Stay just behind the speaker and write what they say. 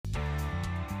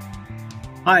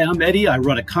Hi, I'm Eddie. I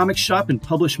run a comic shop and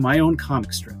publish my own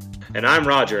comic strip. And I'm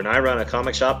Roger, and I run a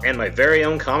comic shop and my very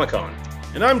own Comic-Con.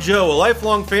 And I'm Joe, a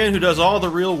lifelong fan who does all the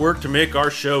real work to make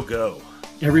our show go.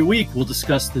 Every week, we'll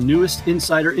discuss the newest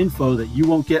insider info that you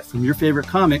won't get from your favorite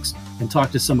comics and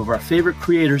talk to some of our favorite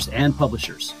creators and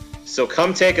publishers. So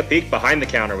come take a peek behind the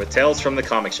counter with Tales from the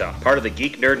Comic Shop, part of the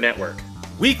Geek Nerd Network.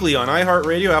 Weekly on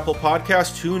iHeartRadio, Apple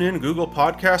Podcasts, TuneIn, Google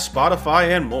Podcasts, Spotify,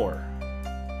 and more.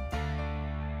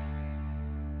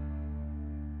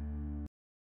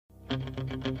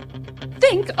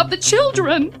 Think of the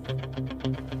children!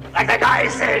 Like the guy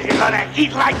says, you're gonna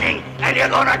eat lightning and you're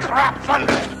gonna crap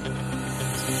thunder.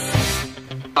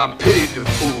 I pity the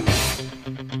fool.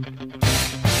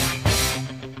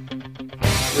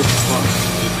 If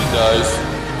he dies,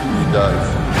 he dies.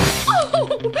 Oh,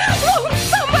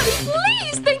 somebody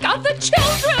please think of the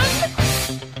children!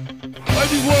 I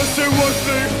just want to say one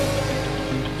thing.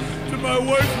 That my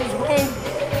wife was home.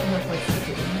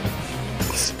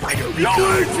 Spider-Man. I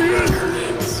did it!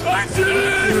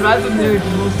 I've been married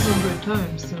the most number of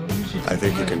times, so you should. I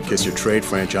think you can kiss your trade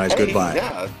franchise goodbye.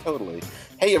 Yeah, totally.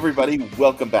 Hey, everybody,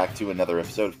 welcome back to another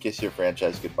episode of Kiss Your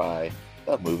Franchise Goodbye,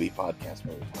 the movie podcast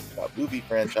where we talk about movie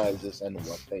franchises and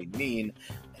what they mean.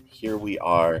 And here we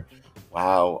are.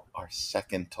 Wow, our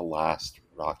second to last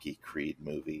Rocky Creed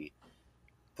movie.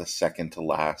 The second to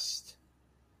last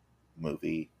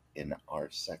movie in our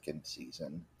second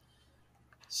season.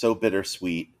 So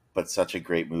bittersweet, but such a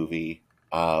great movie.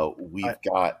 We've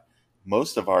got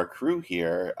most of our crew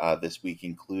here this week,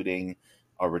 including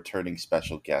our returning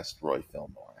special guest, Roy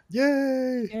Fillmore.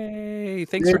 Yay! Yay!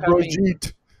 Thanks for having me.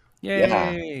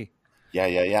 Yay!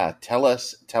 Yeah. Tell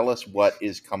us what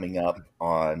is coming up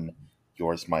on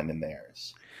Yours, Mine, and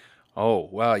Theirs. Oh,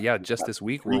 well, yeah, just this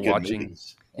week we're watching...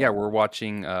 Movies. Yeah, we're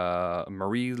watching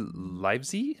Marie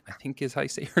Livesey, I think is how you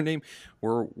say her name.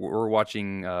 We're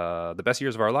watching The Best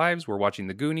Years of Our Lives. We're watching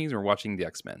The Goonies. We're watching The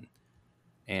X-Men.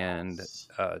 And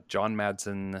John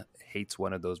Madsen hates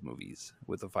one of those movies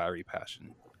with a fiery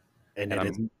passion.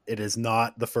 And it is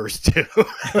not the first two.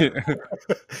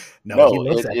 No,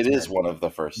 it is one of the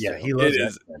first two. He loves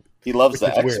X-Men. He loves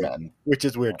the X-Men. Which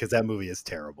is weird because that movie is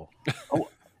terrible.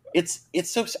 It's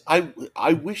so.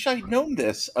 I wish I'd known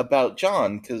this about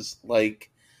John because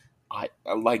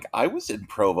I was in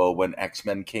Provo when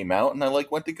X-Men came out, and I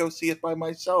went to go see it by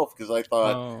myself because I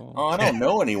thought, I don't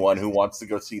know anyone who wants to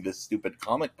go see this stupid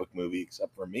comic book movie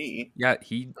except for me. Yeah,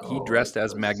 he dressed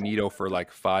as Magneto for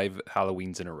 5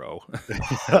 Halloweens in a row,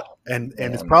 and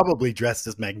is probably dressed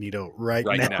as Magneto right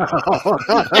now.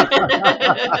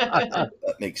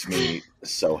 That makes me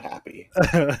so happy.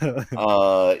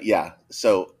 Yeah.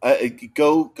 So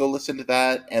go listen to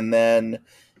that, and then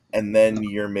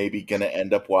you're maybe going to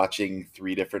end up watching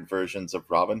 3 different versions of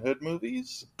Robin Hood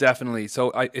movies. Definitely.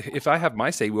 So if I have my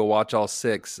say, we'll watch all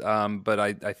 6.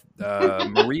 But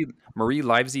Marie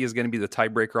Livesey is going to be the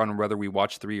tiebreaker on whether we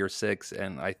watch 3 or 6,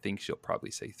 and I think she'll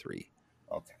probably say 3.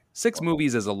 Okay. 6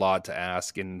 movies is a lot to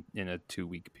ask in a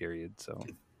 2-week period. So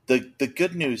the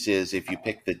good news is if you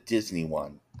pick the Disney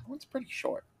one, that one's pretty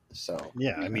short. So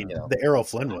yeah, I mean the Errol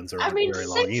Flynn ones are very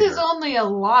long. 6 is only a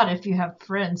lot if you have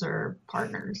friends or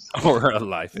partners or a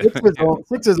life.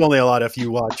 6 is only a lot if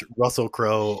you watch Russell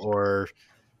Crowe or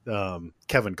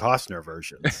Kevin Costner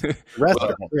versions. The rest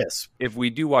are crisp. If we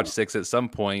do watch 6 at some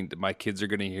point, my kids are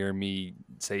going to hear me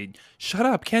say, "Shut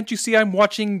up! Can't you see I'm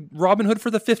watching Robin Hood for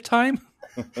the 5th time?"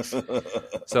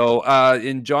 So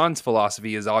in John's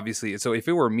philosophy is obviously, so if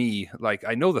it were me,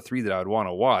 I know the 3 that I would want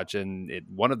to watch, and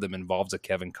one of them involves a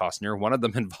Kevin Costner, one of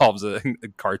them involves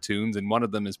cartoons, and one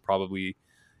of them is probably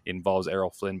involves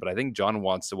Errol Flynn, but I think John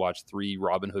wants to watch 3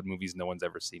 Robin Hood movies no one's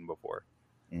ever seen before.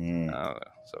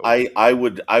 So I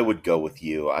would go with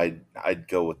you. I'd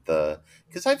go with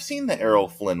because I've seen the Errol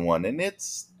Flynn one, and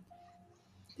it's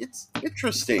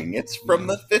interesting. It's from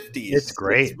the 50s. It's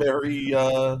great. It's very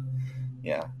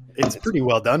yeah, it's pretty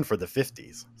well done for the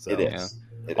 50s. So. It is.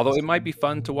 Yeah. Although it might be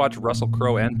fun to watch Russell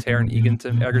Crowe and Taron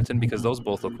Egerton because those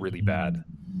both look really bad.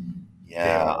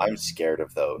 Yeah, I'm scared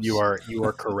of those. You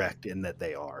are correct in that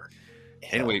they are.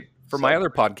 Anyway, for my other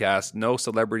podcast, no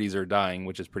celebrities are dying,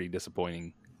 which is pretty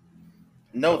disappointing.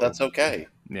 No, that's okay.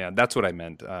 Yeah, that's what I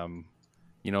meant. The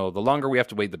longer we have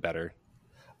to wait, the better.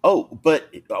 Oh, but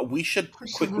we should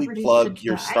quickly plug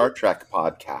your Star Trek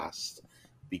podcast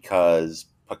because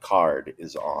Picard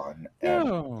is on, and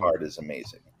Picard is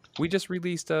amazing. We just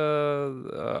released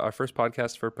our first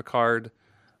podcast for Picard,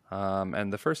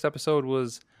 and the first episode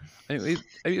was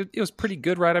it was pretty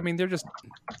good, right? I mean,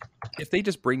 if they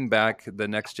just bring back the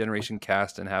Next Generation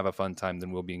cast and have a fun time,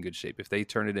 then we'll be in good shape. If they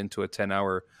turn it into a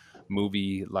 10-hour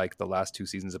movie like the last 2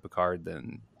 seasons of Picard,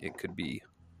 then it could be.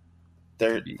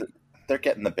 They're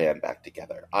getting the band back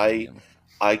together. I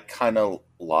kind of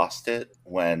lost it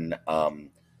when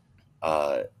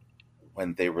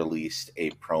they released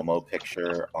a promo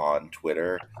picture on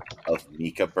Twitter of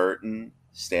Mika Burton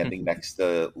standing next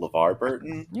to LeVar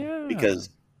Burton. Yeah. Because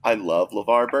I love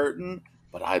LeVar Burton,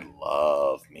 but I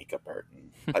love Mika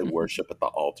Burton. I worship at the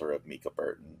altar of Mika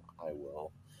Burton. I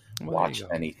will watch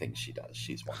anything she does.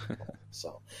 She's wonderful.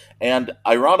 So, and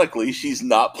ironically, she's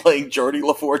not playing Geordie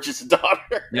LaForge's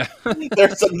daughter. Yeah.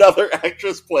 There's another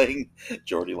actress playing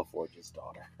Geordie LaForge's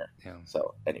daughter. Yeah.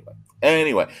 So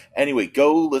anyway,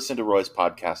 go listen to Roy's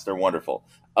podcast. They're wonderful.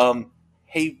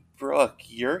 Hey, Brooke,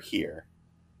 you're here.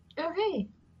 Oh, hey.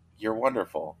 You're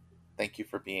wonderful. Thank you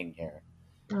for being here.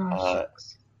 Oh,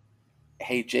 shucks.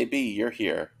 Hey, JB, you're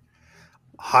here.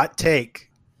 Hot take.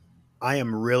 I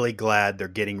am really glad they're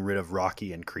getting rid of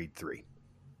Rocky in Creed 3.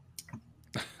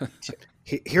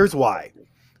 Here's why.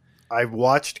 I've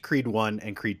watched Creed 1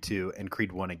 and Creed 2 and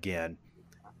Creed 1 again,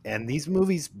 and these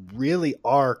movies really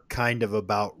are kind of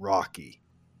about Rocky.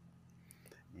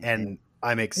 And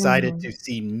I'm excited to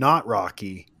see not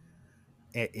Rocky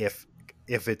if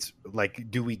it's like,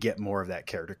 do we get more of that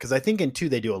character? Because I think in 2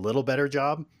 they do a little better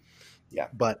job. Yeah.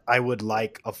 But I would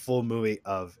like a full movie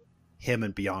of him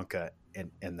and Bianca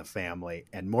and the family,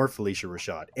 and more Felicia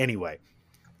Rashad. Anyway,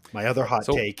 my other hot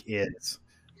take is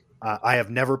I have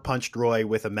never punched Roy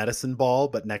with a medicine ball,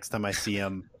 but next time I see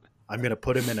him, I'm going to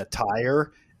put him in a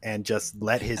tire and just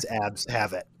let his abs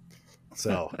have it.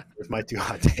 So there's my 2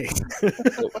 hot takes.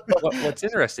 What's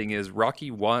interesting is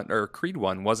Creed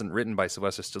 1 wasn't written by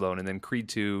Sylvester Stallone, and then Creed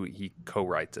 2 he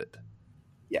co-writes it.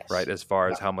 Yes. Right, as far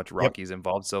as how much Rocky's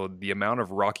involved. So the amount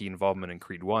of Rocky involvement in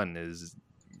Creed 1 is,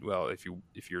 well, if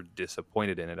you're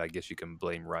disappointed in it, I guess you can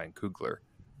blame Ryan Coogler.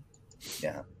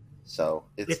 Yeah. So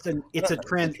it's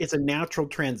a natural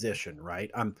transition,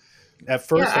 right? At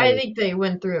first, yeah, I think they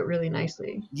went through it really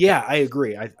nicely. Yeah, I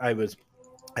agree. I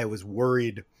was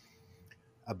worried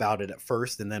about it at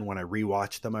first, and then when I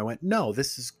rewatched them, I went, no,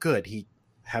 this is good.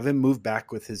 Have him move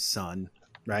back with his son,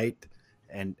 right,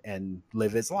 and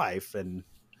live his life, and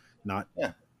not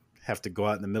have to go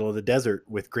out in the middle of the desert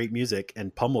with great music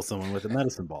and pummel someone with a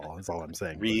medicine ball. That's all I'm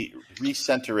saying.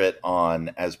 Recenter it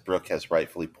on, as Brooke has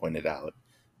rightfully pointed out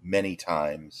many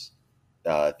times,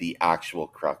 the actual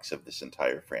crux of this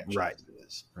entire franchise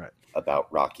is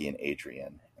about Rocky and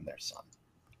Adrian and their son.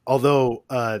 Although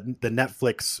the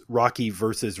Netflix Rocky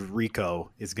versus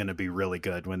Rico is going to be really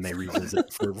good when they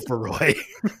revisit for Roy.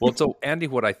 Well, so Andy,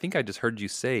 what I think I just heard you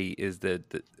say is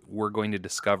that we're going to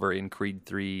discover in Creed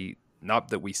 3, not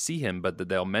that we see him, but that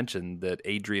they'll mention that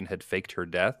Adrian had faked her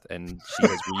death and she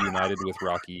has reunited with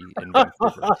Rocky in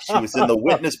Vancouver. She was in the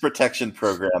witness protection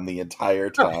program the entire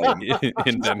time.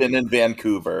 She's been in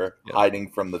Vancouver,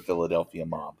 hiding from the Philadelphia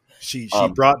mob. She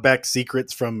brought back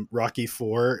secrets from Rocky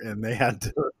 4 and they had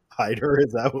to hide her.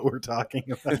 Is that what we're talking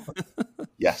about?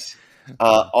 Yes.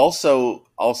 Also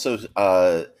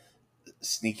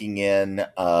sneaking in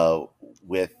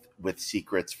with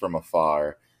secrets from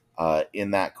afar.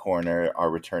 In that corner, our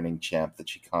returning champ, the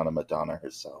Chicana Madonna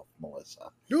herself,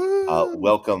 Melissa.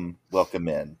 Welcome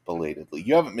in belatedly.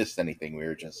 You haven't missed anything. We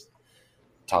were just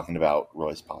talking about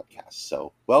Roy's podcast,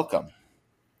 so welcome.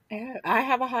 I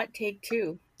have a hot take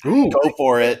too. Ooh. Go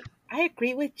for it. I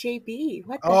agree with JB.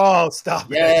 What the heck? Stop!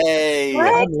 Yay!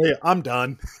 I'm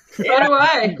done. So do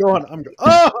I.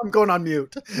 I'm going on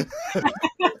mute.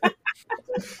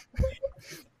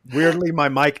 Weirdly, my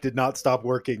mic did not stop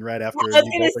working right after.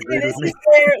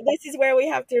 This is where we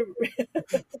have to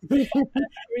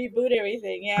reboot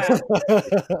everything. Yeah.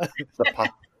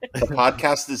 The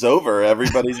podcast is over.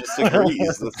 Everybody just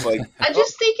agrees. It's like, I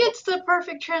just think it's the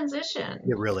perfect transition.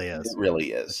 It really is. It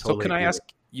really is. So can I ask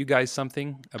you guys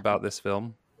something about this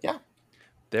film? Yeah.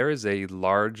 There is a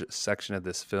large section of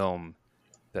this film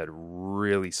that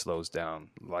really slows down.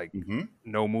 Like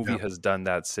no movie has done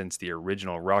that since the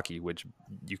original Rocky, which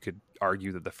you could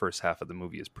argue that the first half of the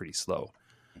movie is pretty slow,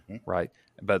 right?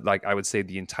 But like I would say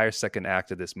the entire second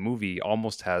act of this movie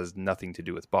almost has nothing to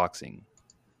do with boxing.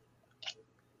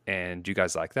 And do you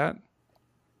guys like that?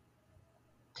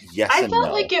 Yes. I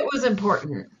felt like it was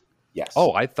important. Yes.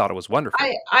 Oh, I thought it was wonderful.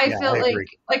 I felt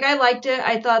like I liked it.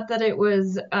 I thought that it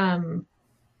was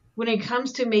when it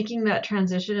comes to making that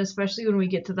transition, especially when we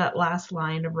get to that last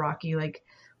line of Rocky, like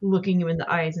looking him in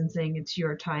the eyes and saying, "It's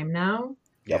your time now."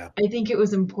 Yeah. I think it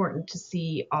was important to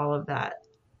see all of that.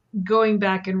 Going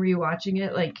back and rewatching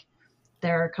it, like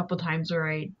there are a couple times where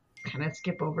I kind of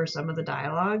skip over some of the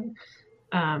dialogue.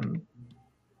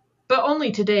 But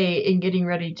only today in getting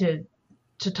ready to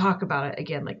to talk about it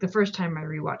again. Like the first time I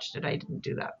rewatched it, I didn't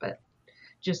do that, but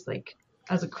just like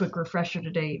as a quick refresher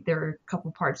today, there are a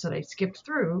couple parts that I skipped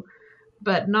through,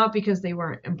 but not because they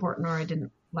weren't important or I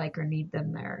didn't like or need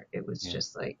them there. It was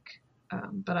just like,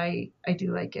 but I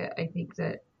do like it. I think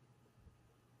that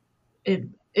it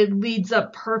leads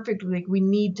up perfectly. Like we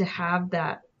need to have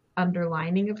that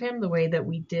underlining of him the way that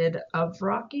we did of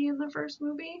Rocky in the first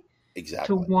movie. Exactly.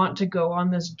 To want to go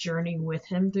on this journey with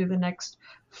him through the next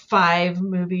 5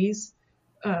 movies.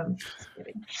 Yeah,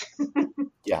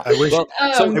 I wish.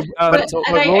 I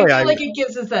feel like it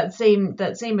gives us that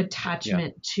same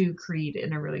attachment to Creed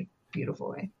in a really beautiful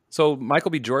way. So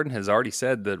Michael B. Jordan has already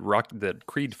said that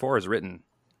Creed 4 is written.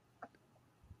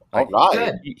 All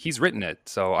right. He's written it.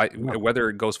 So whether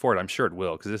it goes forward, I'm sure it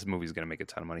will, because this movie is going to make a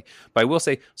ton of money. But I will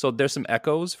say, so there's some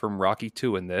echoes from Rocky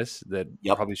 2 in this that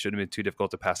probably shouldn't have been too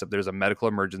difficult to pass up. There's a medical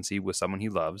emergency with someone he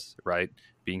loves, right?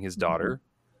 Being his daughter,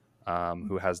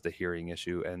 who has the hearing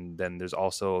issue. And then there's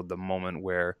also the moment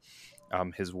where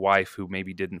his wife, who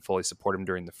maybe didn't fully support him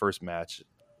during the first match,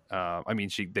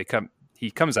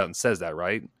 he comes out and says that,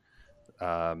 right?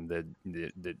 That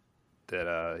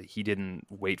he didn't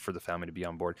wait for the family to be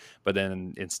on board. But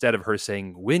then instead of her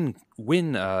saying, win,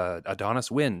 Adonis,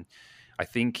 win, I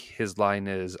think his line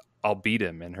is, I'll beat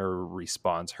him. And her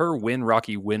response, her win,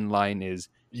 Rocky win line is,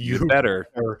 you'd better.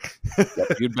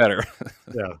 You'd better.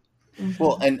 Yeah.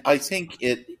 Well, and I think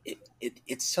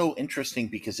it's so interesting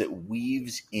because it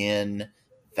weaves in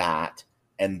that,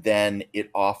 and then it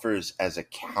offers as a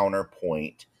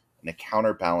counterpoint and a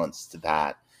counterbalance to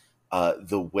that,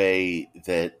 the way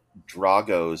that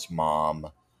Drago's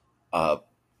mom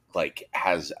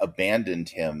has abandoned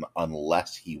him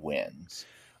unless he wins.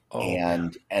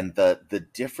 And the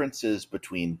differences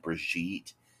between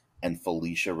Brigitte and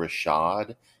Felicia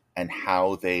Rashad and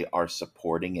how they are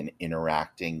supporting and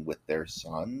interacting with their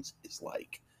sons is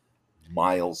like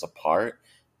miles apart,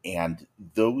 and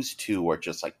those two are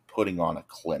just like putting on a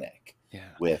clinic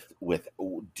with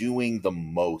doing the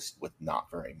most with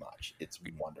not very much. It's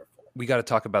wonderful. We got to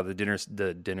talk about the dinner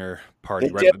party.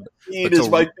 The dinner scene is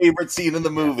my favorite scene in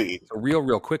the movie. So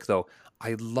real quick though,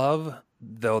 I love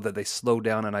that they slow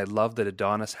down, and I love that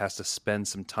Adonis has to spend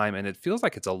some time, and it feels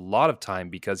like it's a lot of time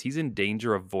because he's in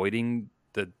danger of avoiding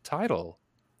the title.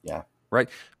 Yeah. Right.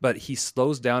 But he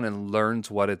slows down and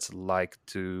learns what it's like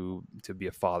to be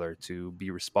a father, to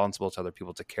be responsible to other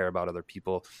people, to care about other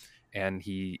people. And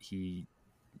he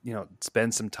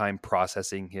spend some time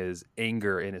processing his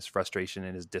anger and his frustration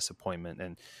and his disappointment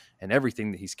and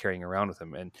everything that he's carrying around with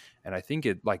him. And I think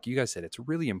it, like you guys said, it's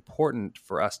really important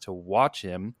for us to watch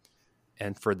him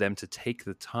and for them to take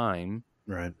the time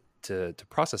to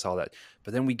process all that.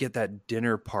 But then we get that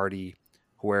dinner party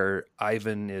where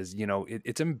Ivan is,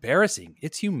 it's embarrassing.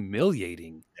 It's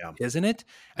humiliating, isn't it?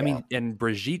 I mean, and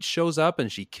Brigitte shows up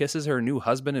and she kisses her new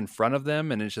husband in front of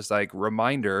them. And it's just like,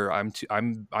 reminder,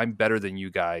 I'm better than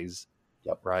you guys.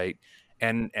 Right.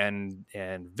 And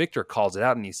Victor calls it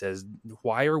out and he says,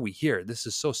 why are we here? This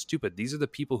is so stupid. These are the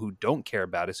people who don't care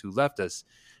about us, who left us.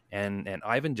 And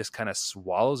Ivan just kind of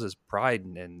swallows his pride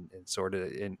and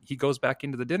he goes back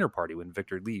into the dinner party when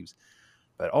Victor leaves.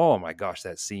 But oh my gosh,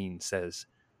 that scene says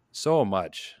so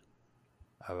much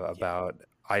about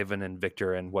Ivan and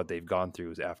Victor and what they've gone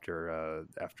through after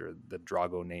the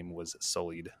Drago name was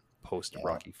sullied post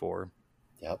Rocky IV.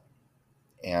 Yep,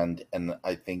 and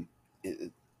I think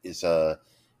it is a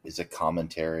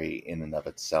commentary in and of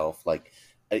itself. Like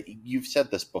you've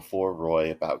said this before, Roy,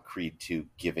 about Creed II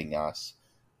giving us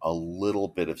a little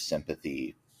bit of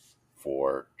sympathy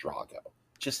for Drago,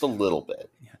 just a little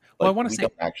bit. Yeah. Well, I want to say we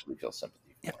don't actually feel sympathy.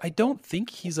 Yeah, I don't think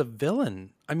he's a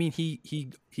villain. I mean, he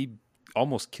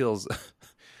almost kills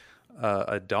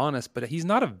Adonis, but he's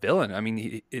not a villain. I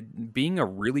mean, being a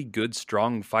really good,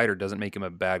 strong fighter doesn't make him a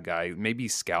bad guy. Maybe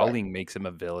scowling makes him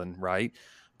a villain, right?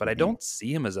 But I don't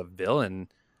see him as a villain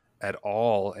at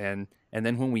all. And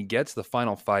then when we get to the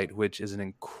final fight, which is an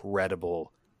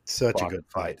incredible, such a good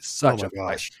fight, such a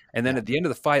fight. And then at the end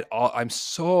of the fight, I'm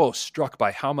so struck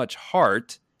by how much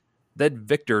heart that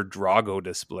Victor Drago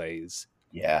displays.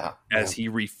 Yeah. As he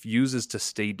refuses to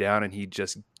stay down and he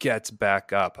just gets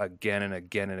back up again and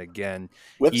again and again.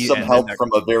 With some help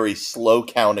from a very slow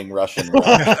counting Russian.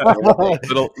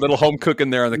 little home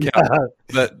cooking there on the couch.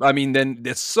 But I mean, then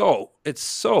it's so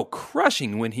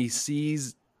crushing when he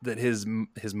sees that his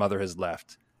mother has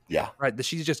left. Yeah. Right. That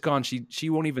she's just gone. She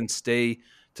won't even stay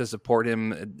to support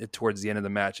him towards the end of the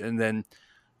match. And then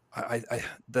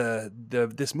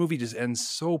this movie just ends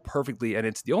so perfectly, and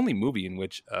it's the only movie in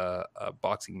which a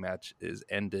boxing match is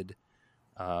ended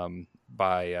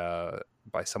by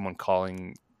someone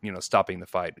calling stopping the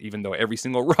fight, even though every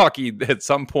single Rocky at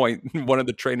some point one of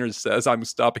the trainers says, I'm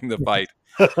stopping the fight.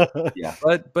 Yeah.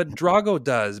 But Drago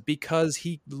does, because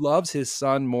he loves his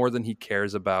son more than he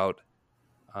cares about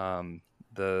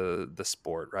the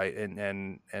sport, right?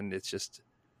 And it's just,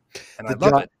 and I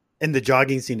love it. And the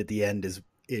jogging scene at the end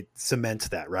it cements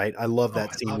that, right? I love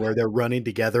that scene where they're running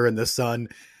together and the son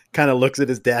kind of looks at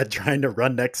his dad trying to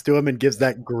run next to him and gives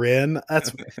that grin.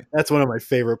 That's one of my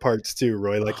favorite parts too,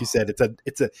 Roy. Like you said,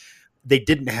 it's a they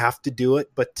didn't have to do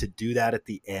it, but to do that at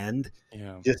the end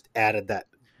just added that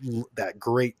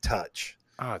great touch.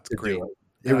 Oh, it's great.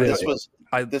 This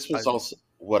was also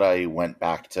what I went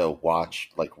back to watch,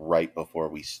 like right before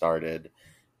we started,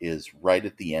 is right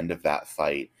at the end of that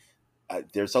fight.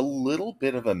 There's a little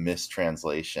bit of a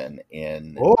mistranslation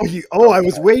in. I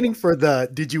was waiting for the.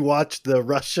 Did you watch the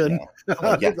Russian?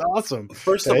 Yeah. That's awesome.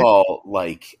 First of all,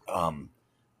 like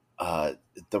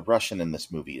the Russian in this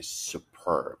movie is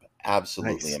superb,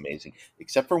 absolutely amazing.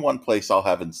 Except for one place I'll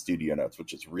have in studio notes,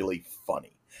 which is really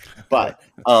funny. But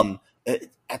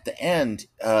at the end,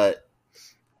 Ivan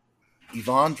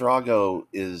Drago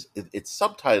it's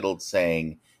subtitled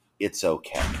saying "It's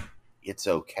okay, it's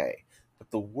okay." But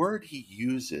the word he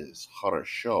uses,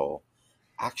 "хорошо,"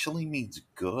 actually means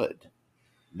good,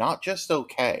 not just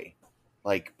okay.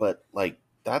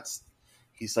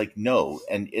 He's like, no.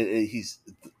 And he's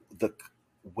the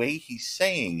way he's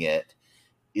saying it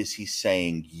is he's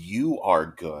saying, you are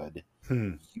good.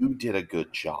 You did a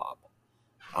good job.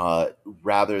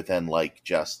 Rather than like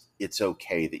just, it's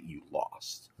okay that you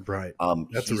lost. Right.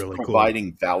 That's he's really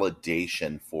providing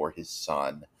validation for his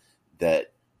son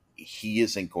that he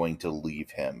isn't going to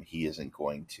leave him. He isn't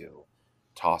going to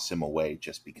toss him away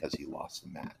just because he lost the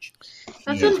match.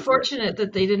 That's unfortunate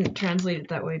that they didn't translate it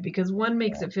that way, because one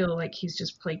makes it feel like he's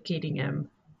just placating him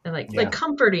and like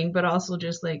comforting, but also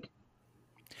just like.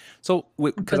 So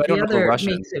because the I don't know other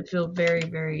Russian, makes it feel very,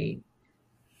 very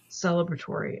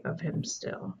celebratory of him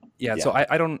still. Yeah. So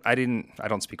I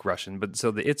don't speak Russian, but so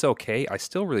it's okay. I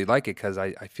still really like it because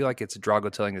I feel like it's Drago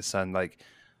telling his son like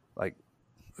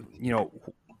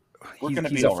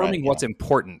he's affirming what's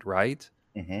important, right?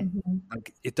 Mm-hmm.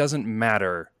 Like, it doesn't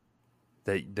matter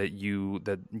that you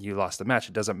lost the match.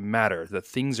 It doesn't matter. The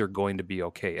things are going to be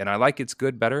okay. And I like it's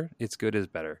good better. It's good is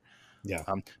better. Yeah.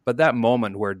 But that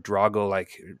moment where Drago,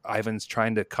 like Ivan's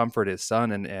trying to comfort his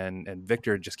son and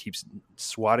Victor just keeps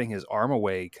swatting his arm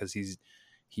away because he's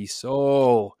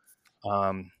so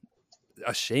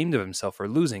ashamed of himself for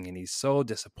losing, and he's so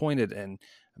disappointed,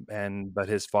 but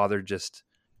his father just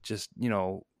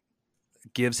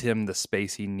gives him the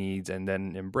space he needs and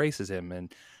then embraces him,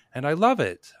 and I love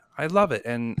it.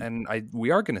 And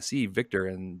we are going to see Victor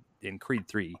in Creed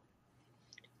 3.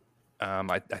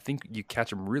 I think you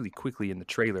catch him really quickly in the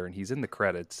trailer, and he's in the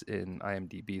credits in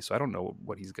IMDb, so I don't know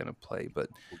what he's going to play, but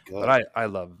I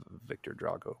love Victor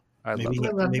Drago. Maybe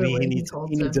he needs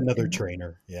another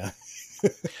trainer. Yeah.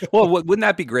 Well, wouldn't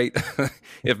that be great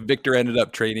if Victor ended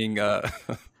up training? Well,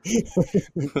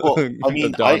 I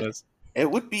mean, it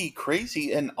would be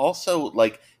crazy, and also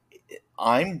like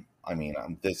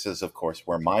this is of course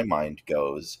where my mind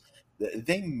goes.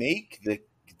 They make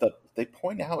they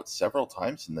point out several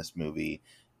times in this movie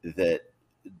that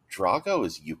Drago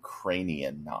is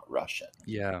Ukrainian, not Russian.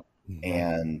 Yeah.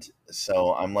 And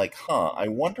so I'm like, I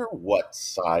wonder what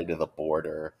side of the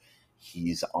border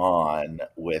he's on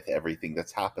with everything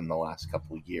that's happened the last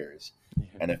couple of years.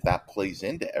 And if that plays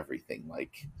into everything,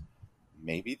 like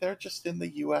maybe they're just in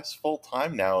the US full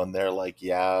time now and they're like,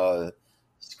 yeah,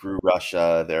 screw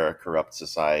Russia. They're a corrupt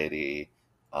society.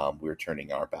 We're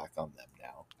turning our back on them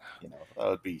now. That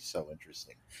would be so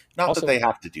interesting. Not also, that they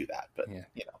have to do that, but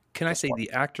Can I say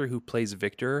the actor who plays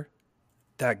Victor,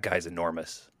 that guy's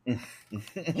enormous.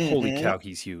 Holy cow,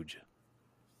 he's huge.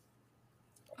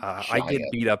 I get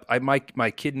beat up.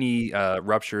 My kidney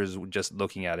ruptures just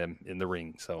looking at him in the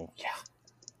ring. So yeah,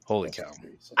 holy cow.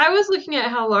 I was looking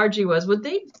at how large he was. Would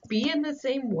they be in the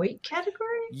same weight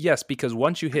category? Yes, because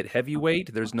once you hit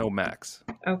heavyweight, there's no max.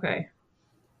 Okay.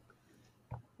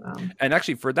 And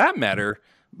actually, for that matter,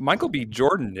 Michael B.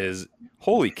 Jordan is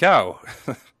holy cow.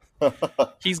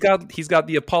 He's got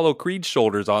the Apollo Creed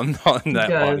shoulders on that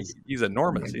body. He's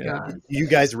enormous. Yeah. You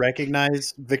guys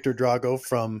recognize Victor Drago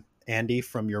from Andy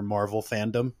from your Marvel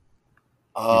fandom?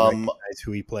 You recognize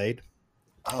who he played?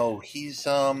 Oh, he's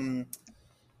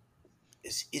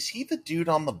is he the dude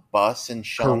on the bus in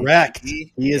Shang-Chi? Correct.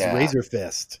 He is Razor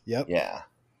Fist. Yep. Yeah.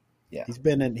 He's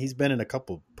been in a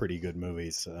couple pretty good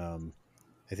movies.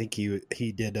 I think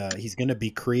he did. He's going to be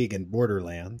Krieg in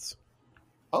Borderlands.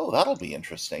 Oh, that'll be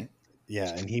interesting. Yeah,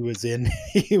 and he was in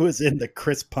the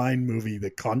Chris Pine movie, The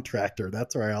Contractor.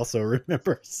 That's where I also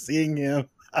remember seeing him.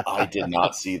 I did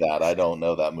not see that. I don't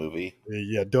know that movie.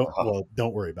 Yeah,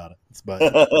 don't worry about it.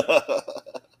 But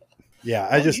yeah,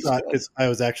 I just thought, because I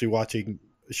was actually watching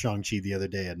Shang-Chi the other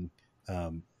day, and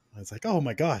I was like, oh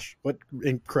my gosh, what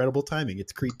incredible timing.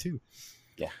 It's Creed 2.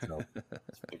 Yeah. So.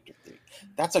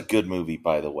 That's a good movie,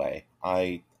 by the way.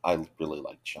 I really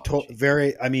like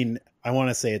Shang-Chi. I want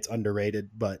to say it's underrated,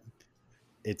 but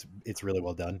it's really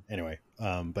well done. Anyway,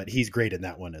 but he's great in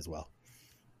that one as well.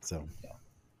 So yeah.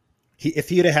 If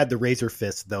he'd have had the razor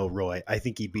fist, though, Roy, I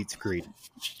think he beats Creed.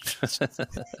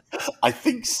 I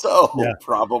think so, yeah.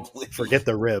 Probably. Forget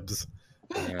the ribs.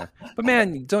 Yeah. But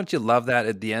man, don't you love that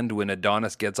at the end when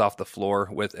Adonis gets off the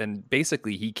floor and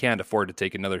basically he can't afford to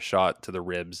take another shot to the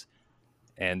ribs,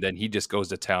 and then he just goes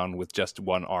to town with just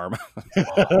one arm.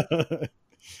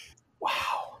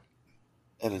 Wow.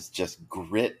 It is just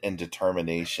grit and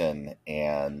determination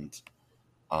and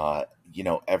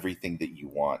everything that you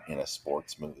want in a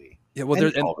sports movie. Yeah,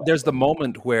 well, there's the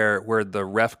moment where the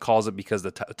ref calls it because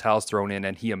the towel's thrown in,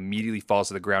 and he immediately falls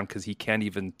to the ground because he can't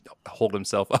even hold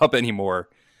himself up anymore.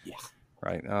 Yeah.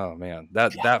 Right. Oh man,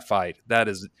 that fight, that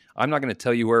is. I'm not going to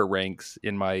tell you where it ranks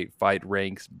in my fight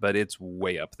ranks, but it's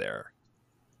way up there.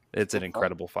 It's an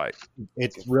incredible fight.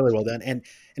 It's really well done, and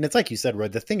it's like you said, Roy.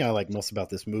 The thing I like most about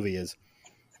this movie is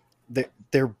that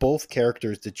they're both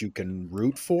characters that you can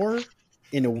root for.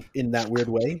 In that weird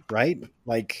way, right?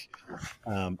 Like,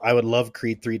 I would love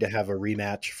Creed 3 to have a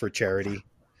rematch for charity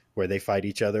where they fight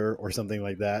each other or something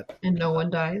like that. And no one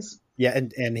dies. Yeah,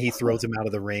 and he throws him out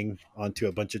of the ring onto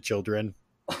a bunch of children,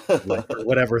 like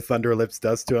whatever Thunder Lips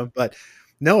does to him. But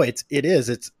no, it's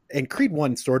and Creed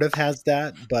 1 sort of has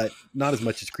that, but not as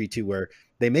much as Creed 2, where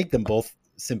they make them both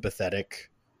sympathetic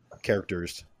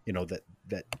characters,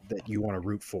 that you want to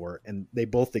root for, and they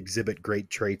both exhibit great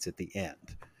traits at the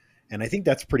end. And I think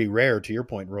that's pretty rare, to your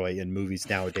point, Roy, in movies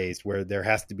nowadays, where there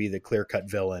has to be the clear-cut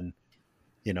villain,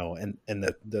 and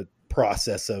the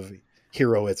process of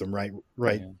heroism, right,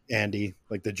 yeah. Andy,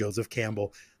 like the Joseph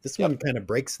Campbell. This one kind of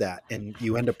breaks that, and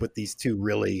you end up with these two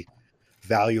really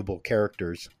valuable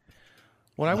characters.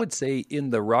 Well, I would say in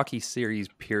the Rocky series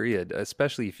period,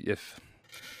 especially if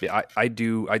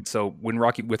so when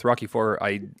Rocky 4,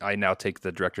 I now take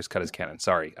the director's cut as canon.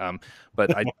 Sorry,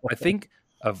 but I think.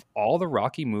 Of all the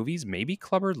Rocky movies, maybe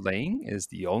Clubber Lang is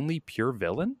the only pure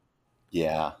villain?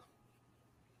 Yeah.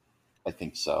 I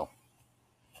think so.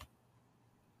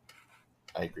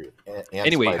 I agree.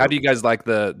 Anyway, how do you guys like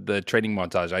the training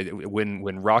montage?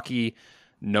 When Rocky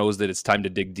knows that it's time to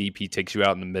dig deep, he takes you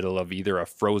out in the middle of either a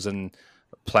frozen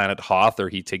planet Hoth or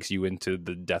he takes you into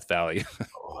the Death Valley.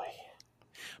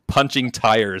 Punching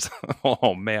tires.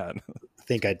 Oh, man. I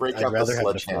think I'd rather have the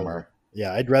sledgehammer.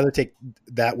 Yeah, I'd rather take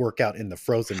that workout in the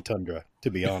frozen tundra,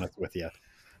 to be honest with you.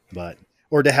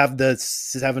 Or to have the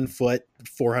 7-foot,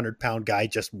 400-pound guy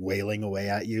just wailing away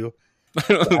at you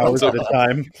hours at a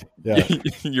time. Yeah.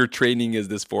 Your training is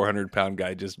this 400-pound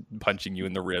guy just punching you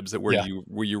in the ribs where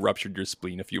you ruptured your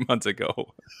spleen a few months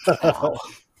ago.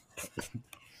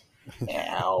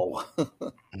 Ow.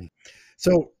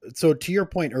 So to your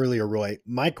point earlier, Roy,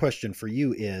 my question for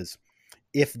you is,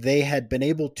 if they had been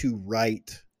able to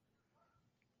write,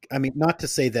 I mean, not to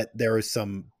say that there is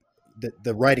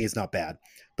the writing is not bad,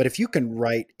 but if you can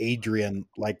write Adrian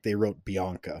like they wrote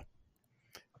Bianca,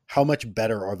 how much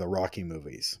better are the Rocky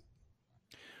movies?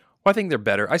 Well, I think they're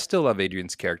better. I still love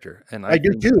Adrian's character, and I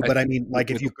do too. But I mean, like,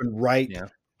 if you can write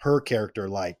her character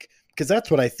because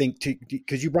that's what I think.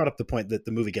 Because you brought up the point that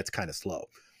the movie gets kind of slow.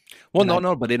 Well,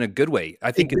 no, but in a good way.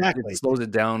 I think it slows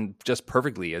it down just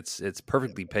perfectly. It's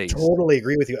perfectly paced. Totally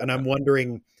agree with you, and I'm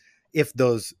wondering if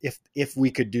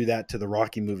we could do that to the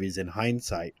Rocky movies in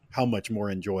hindsight, how much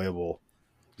more enjoyable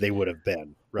they would have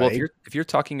been, right? Well, if you're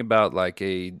talking about like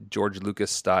a George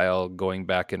Lucas style going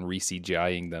back and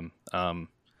re-CGIing them,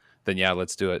 then yeah,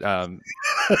 let's do it.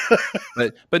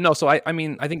 But no, so I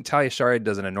think Talia Shire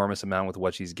does an enormous amount with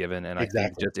what she's given, and I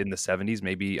think just in the 70s,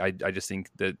 maybe I just think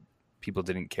that people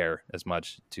didn't care as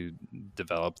much to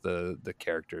develop the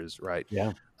characters, right?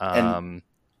 Yeah.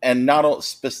 And not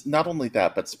only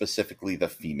that, but specifically the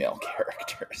female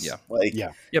characters.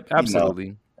 Yeah. Yep.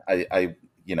 Absolutely.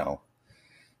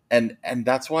 And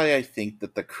that's why I think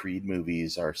that the Creed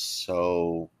movies are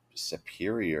so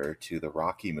superior to the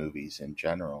Rocky movies in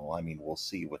general. I mean, we'll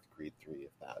see with Creed 3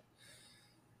 if that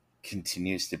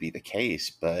continues to be the case,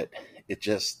 but it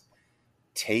just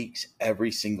takes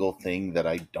every single thing that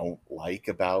I don't like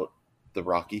about the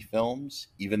Rocky films,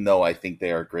 even though I think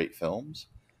they are great films,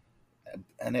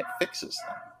 and it fixes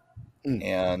them.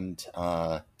 And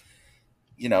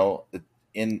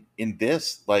in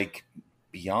this, like,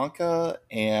 Bianca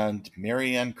and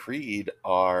Marianne Creed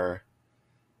are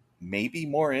maybe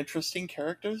more interesting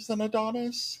characters than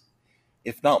Adonis,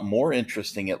 if not more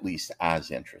interesting, at least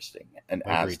as interesting and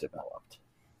as developed.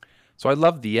 So I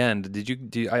love the end.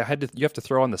 You have to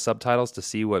throw on the subtitles to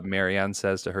see what Marianne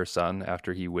says to her son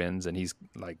after he wins and he's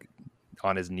like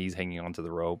on his knees hanging onto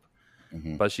the rope.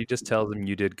 Mm-hmm. But she just tells him,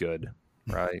 "You did good,"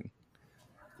 right?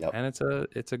 Yep. And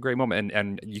it's a great moment.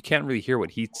 And you can't really hear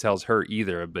what he tells her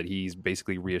either, but he's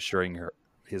basically reassuring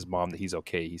his mom that he's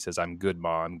okay. He says, "I'm good,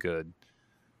 Mom, I'm good."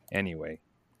 Anyway,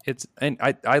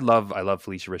 I love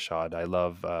Felicia Rashad. I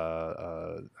love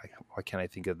why can't I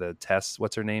think of the Tess?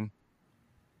 What's her name?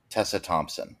 Tessa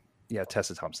Thompson. Yeah,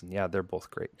 Tessa Thompson. Yeah, they're both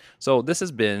great. So this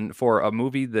has been, for a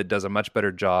movie that does a much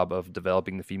better job of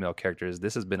developing the female characters,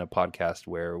 this has been a podcast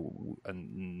where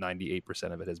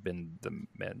 98% of it has been the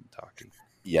men talking.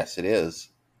 Yes, it is.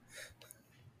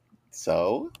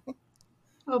 So?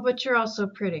 Oh, but you're also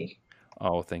pretty.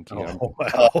 Oh, thank you. Oh,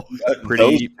 wow.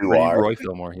 Pretty Roy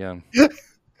Fillmore, yeah.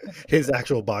 His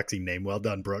actual boxing name. Well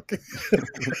done, Brooke.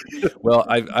 Well,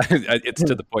 it's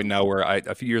to the point now where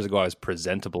a few years ago I was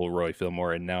presentable Roy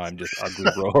Fillmore, and now I'm just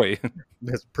ugly Roy.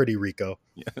 That's pretty Rico.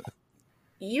 Yeah.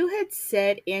 You had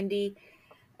said, Andy,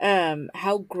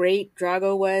 how great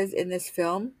Drago was in this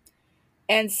film,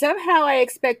 and somehow I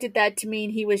expected that to mean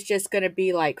he was just going to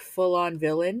be like full on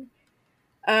villain.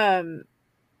 And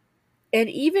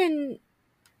even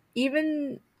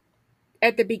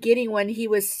at the beginning when he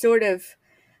was sort of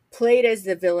played as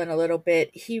the villain a little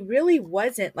bit, he really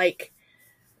wasn't. Like,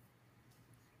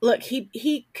 look,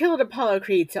 he killed Apollo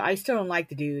Creed, so I still don't like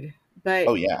the dude. But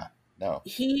oh yeah, no.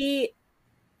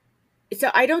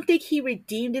 So I don't think he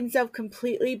redeemed himself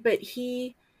completely, but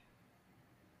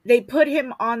they put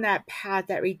him on that path,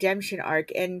 that redemption arc,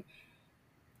 and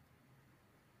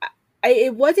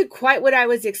it wasn't quite what I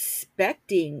was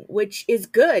expecting, which is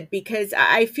good because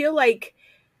I feel like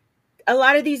a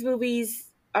lot of these movies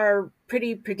are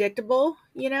pretty predictable,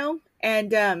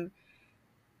 and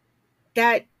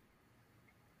that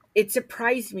it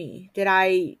surprised me that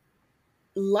I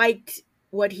liked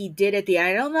what he did at the end.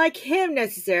 I don't like him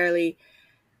necessarily,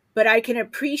 but I can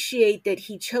appreciate that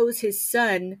he chose his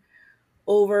son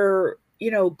over,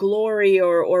 glory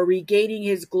or regaining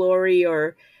his glory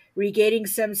or regaining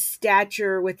some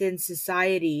stature within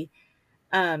society.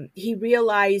 He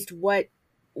realized what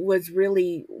was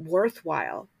really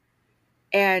worthwhile.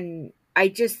 And I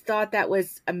just thought that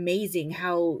was amazing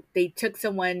how they took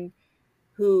someone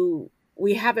who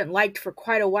we haven't liked for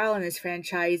quite a while in this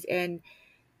franchise and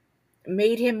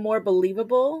made him more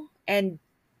believable and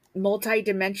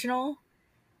multi-dimensional.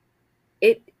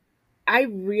 I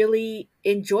really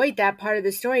enjoyed that part of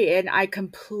the story, and I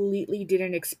completely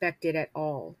didn't expect it at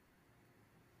all.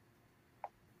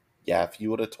 Yeah, if you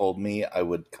would have told me, I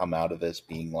would come out of this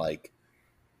being like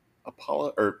not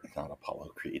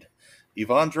Apollo Creed,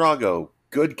 Ivan Drago,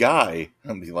 good guy.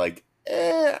 I'd be like,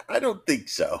 I don't think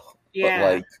so. Yeah.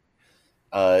 But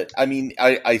like, I mean,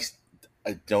 I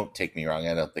don't take me wrong.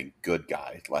 I don't think good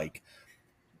guy, like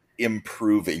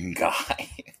improving guy,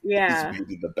 yeah, is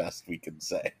really the best we can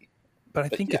say. But I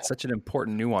think it's such an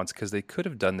important nuance because they could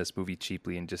have done this movie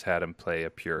cheaply and just had him play a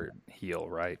pure heel,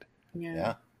 right?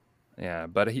 Yeah. Yeah,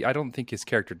 but I don't think his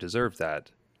character deserved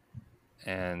that.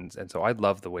 And so I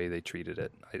love the way they treated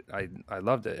it. I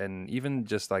loved it. And even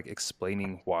just like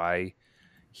explaining why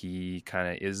he kind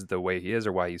of is the way he is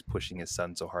or why he's pushing his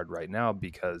son so hard right now,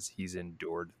 because he's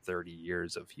endured 30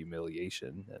 years of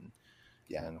humiliation and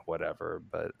whatever.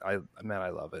 But I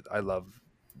love it. I love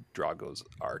Drago's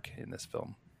arc in this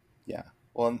film. Yeah.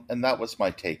 Well, and that was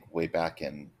my take way back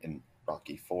in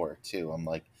Rocky IV too. I'm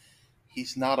like,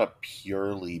 he's not a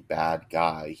purely bad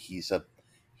guy. He's a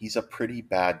pretty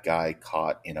bad guy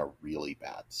caught in a really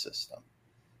bad system.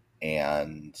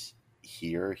 And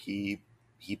here he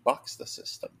bucks the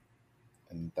system.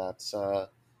 And that's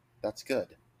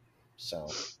good. So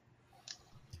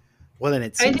well, then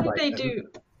it seems I think they do.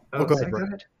 Oh, go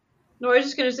ahead. No, I was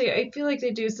just gonna say I feel like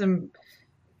they do some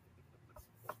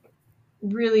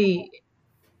really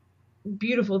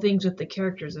beautiful things with the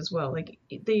characters as well. Like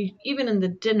they even in the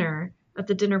dinner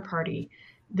party,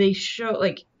 they show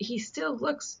like he still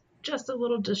looks just a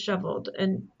little disheveled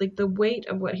and like the weight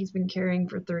of what he's been carrying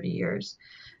for 30 years.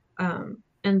 And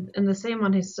the same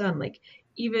on his son, like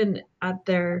even at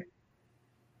their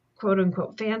quote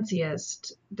unquote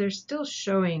fanciest, they're still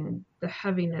showing the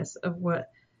heaviness of what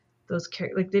those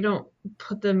characters, like they don't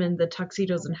put them in the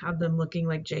tuxedos and have them looking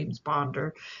like James Bond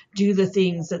or do the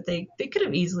things that they could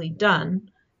have easily done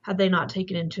had they not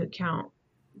taken into account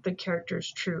the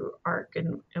character's true arc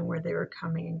and where they were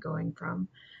coming and going from,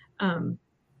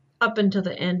 up until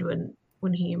the end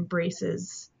when he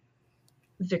embraces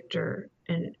Victor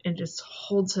and just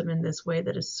holds him in this way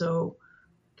that is so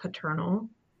paternal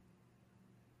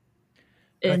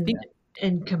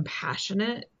and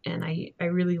compassionate. And I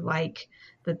really like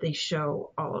that they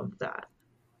show all of that.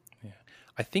 Yeah.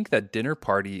 I think that dinner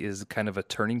party is kind of a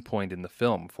turning point in the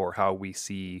film for how we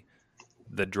see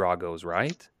the Dragos,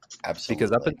 right? Absolutely.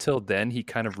 Because up until then, he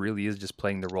kind of really is just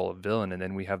playing the role of villain. And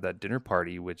then we have that dinner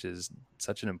party, which is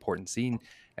such an important scene.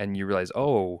 And you realize,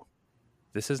 oh,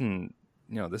 this isn't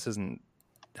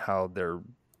how they're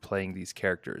playing these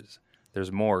characters.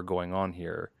 There's more going on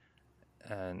here.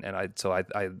 And I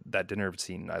that dinner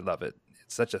scene, I love it.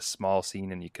 It's such a small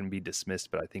scene and you can be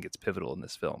dismissed, but I think it's pivotal in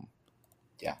this film.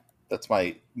 Yeah, that's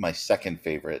my second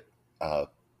favorite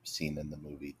scene in the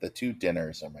movie. The two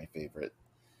dinners are my favorite.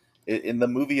 In the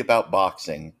movie about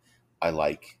boxing, I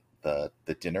like the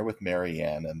dinner with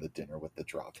Marianne and the dinner with the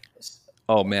Dragos.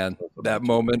 Oh man, that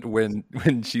moment when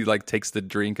she like takes the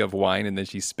drink of wine and then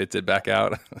she spits it back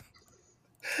out.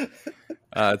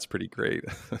 It's pretty great.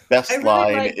 Best really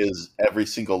line is every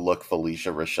single look Felicia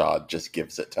Rashad just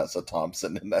gives at Tessa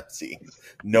Thompson in that scene.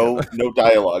 No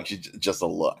dialogue, just a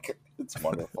look. It's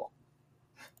wonderful.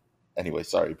 Anyway,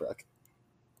 sorry, Brooke.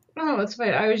 Oh, it's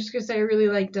fine. I was just gonna say I really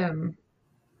liked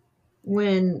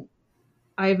when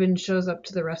Ivan shows up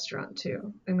to the restaurant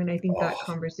too. I mean, I think that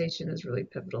conversation is really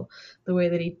pivotal. The way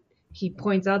that he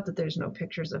points out that there's no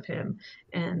pictures of him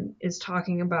and is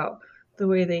talking about the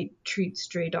way they treat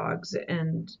stray dogs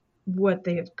and what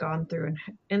they have gone through,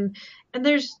 and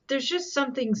there's just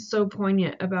something so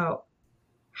poignant about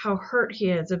how hurt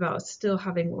he is about still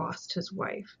having lost his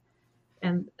wife,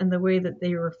 and the way that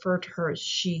they refer to her as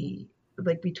she,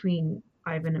 like between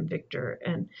Ivan and Victor,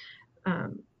 and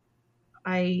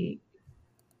I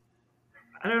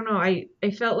don't know, I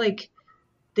felt like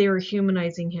they were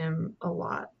humanizing him a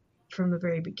lot from the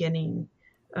very beginning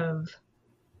of.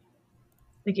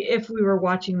 Like, if we were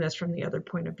watching this from the other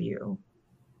point of view,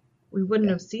 we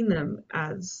wouldn't have seen them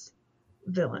as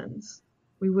villains.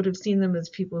 We would have seen them as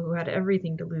people who had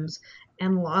everything to lose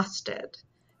and lost it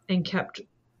and kept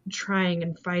trying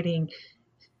and fighting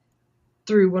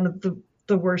through one of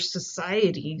the worst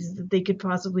societies that they could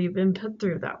possibly have been put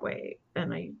through that way.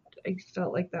 And I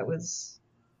felt like that was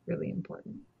really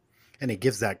important. And it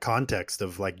gives that context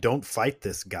of, like, don't fight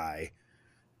this guy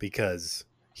because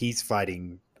he's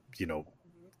fighting,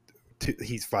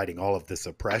 he's fighting all of this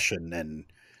oppression and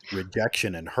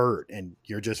rejection and hurt, and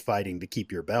you're just fighting to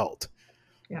keep your belt.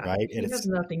 Yeah, right. He has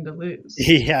nothing to lose.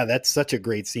 Yeah, that's such a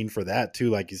great scene for that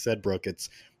too. Like you said, Brooke,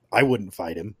 I wouldn't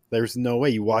fight him. There's no way.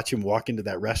 You watch him walk into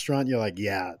that restaurant, you're like,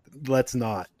 yeah, let's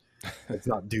not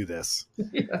do this.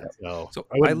 Yeah. So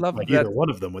I love like that either one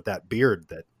of them with that beard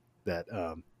that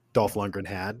Dolph Lundgren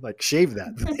had. Like, shave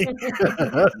that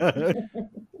thing.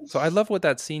 So I love what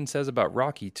that scene says about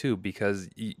Rocky too, because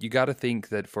you got to think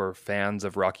that for fans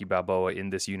of Rocky Balboa in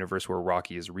this universe where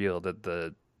Rocky is real, that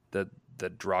the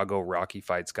Drago Rocky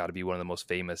fight's got to be one of the most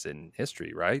famous in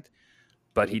history, right?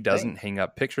 But he doesn't hang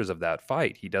up pictures of that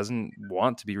fight. He doesn't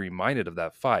want to be reminded of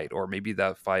that fight, or maybe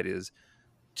that fight is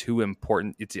too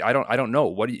important. I don't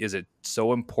know. Is it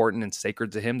so important and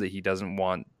sacred to him that he doesn't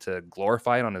want to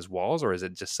glorify it on his walls, or is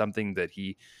it just something that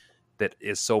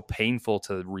is so painful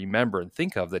to remember and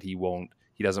think of that he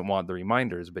doesn't want the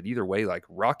reminders? But either way, like,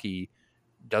 Rocky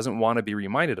doesn't want to be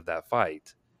reminded of that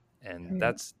fight. And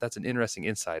that's an interesting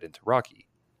insight into Rocky.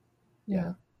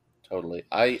 Yeah, totally.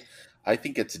 I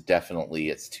think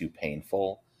it's too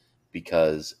painful,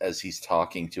 because as he's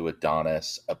talking to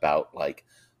Adonis about, like,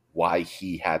 why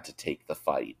he had to take the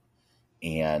fight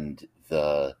and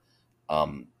the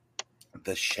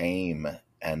shame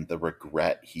and the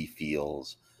regret he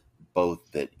feels,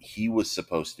 both that he was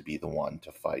supposed to be the one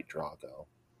to fight Drago,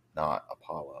 not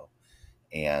Apollo,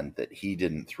 and that he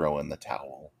didn't throw in the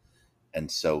towel.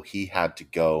 And so he had to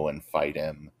go and fight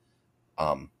him,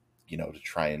 to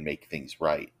try and make things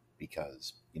right,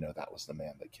 because, that was the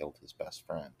man that killed his best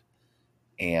friend.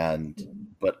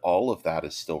 But all of that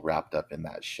is still wrapped up in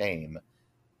that shame.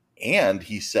 And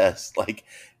he says, like,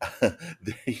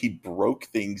 he broke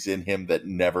things in him that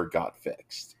never got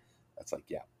fixed. That's like,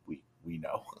 yeah, we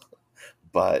know.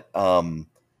 But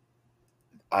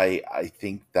I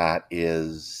think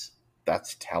that's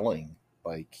telling.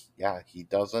 Like, yeah, he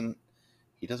doesn't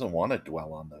want to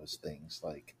dwell on those things.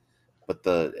 Like, but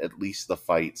at least the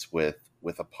fights with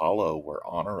Apollo were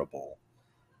honorable,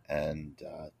 and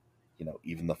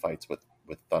even the fights with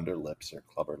Thunderlips or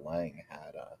Clubber Lang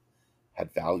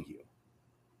had value.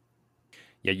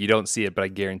 Yeah, you don't see it, but I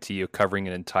guarantee you, covering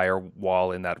an entire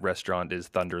wall in that restaurant is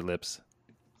Thunder Lips.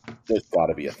 There's got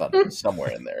to be a Thunder somewhere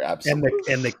in there.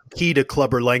 Absolutely. And the key to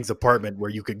Clubber Lang's apartment,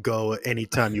 where you could go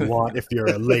anytime you want if you're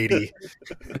a lady.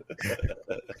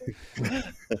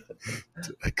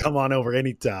 Come on over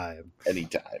anytime.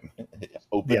 Anytime.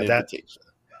 Open invitation.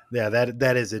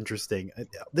 That is interesting.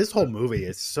 This whole movie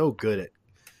is so good at.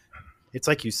 It's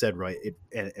like you said, Roy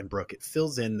and Brooke. It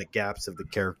fills in the gaps of the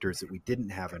characters that we didn't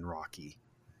have in Rocky,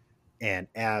 and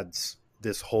adds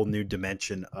this whole new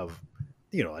dimension of,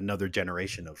 another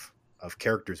generation of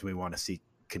characters we want to see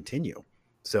continue.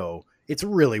 So it's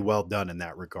really well done in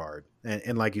that regard.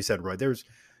 And like you said, Roy, there's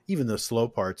even the slow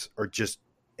parts are just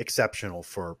exceptional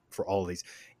for all of these.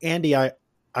 Andy, I'm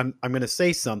going to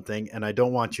say something, and I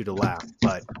don't want you to laugh,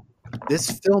 but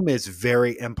this film is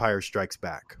very Empire Strikes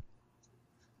Back.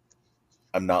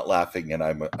 I'm not laughing, and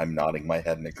I'm nodding my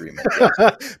head in agreement.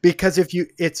 Because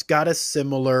it's got a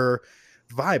similar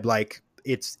vibe. Like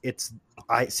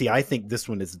I think this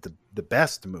one is the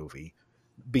best movie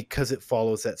because it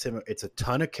follows that similar. It's a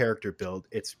ton of character build.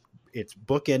 It's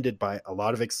bookended by a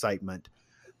lot of excitement,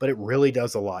 but it really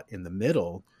does a lot in the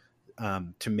middle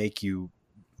to make you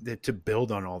to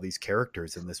build on all these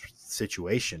characters in this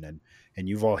situation. And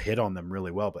you've all hit on them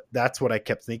really well, but that's what I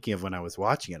kept thinking of when I was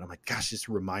watching it. I'm like, gosh, this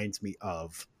reminds me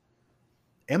of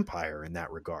Empire in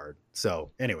that regard. So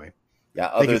anyway, yeah.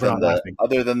 Other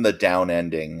than the down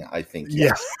ending, I think,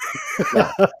 yes.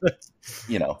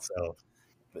 Yeah. So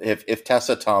if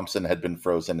Tessa Thompson had been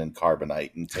frozen in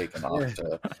carbonite and taken off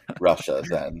to Russia,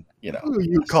 then Who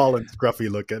you calling scruffy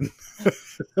looking?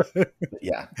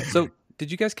 Yeah. So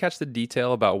did you guys catch the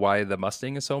detail about why the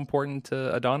Mustang is so important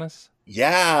to Adonis?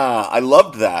 Yeah, I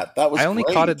loved that. That was I only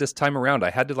great. caught it this time around. I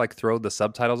had to throw the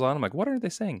subtitles on. I'm like, what are they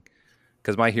saying?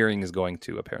 Because my hearing is going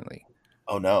to, apparently.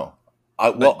 Oh no.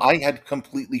 I had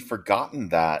completely forgotten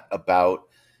that about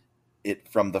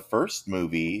it from the first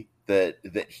movie that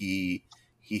he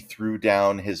threw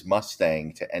down his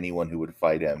Mustang to anyone who would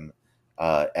fight him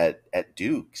at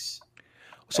Duke's.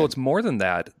 So it's more than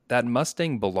that. That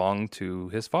Mustang belonged to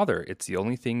his father. It's the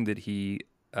only thing that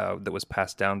that was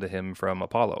passed down to him from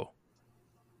Apollo.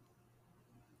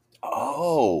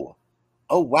 Oh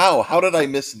wow! How did I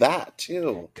miss that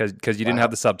too? Because you didn't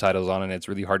have the subtitles on, and it's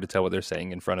really hard to tell what they're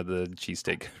saying in front of the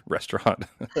cheesesteak restaurant.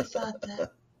 I thought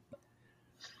that.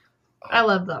 I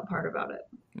love that part about it.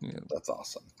 Yeah, that's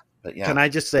awesome. But yeah, can I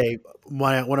just say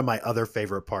one of my other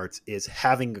favorite parts is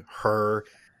having her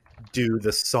do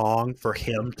the song for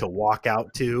him to walk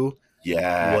out to.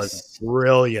 Yes, was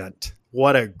brilliant.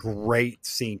 What a great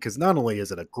scene! Because not only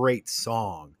is it a great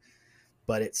song,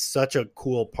 but it's such a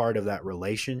cool part of that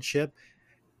relationship.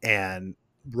 And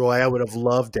Roy, I would have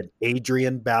loved an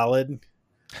Adrian ballad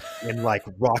in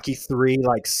Rocky 3,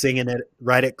 singing it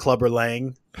right at Clubber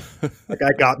Lang.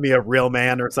 I got me a real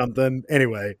man or something.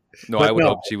 Anyway. No, I would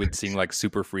hope she would sing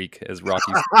Super Freak as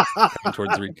Rocky's coming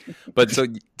towards the ring. But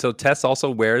so Tess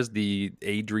also wears the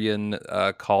Adrian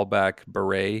callback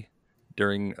beret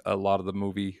during a lot of the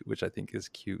movie, which I think is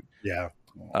cute. Yeah.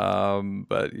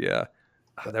 But yeah.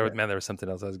 There was something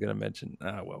else I was going to mention.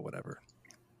 Well, whatever.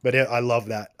 But I love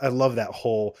that. I love that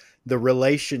the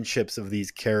relationships of these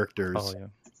characters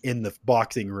in the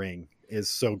boxing ring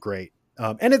is so great.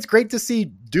 And it's great to see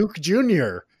Duke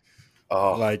Jr.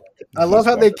 Oh, I love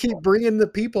how they keep bringing the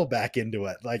people back into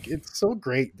it. It's so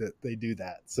great that they do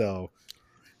that. So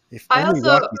if only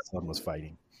Rocky's son was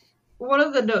fighting. One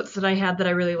of the notes that I had that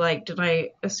I really liked, and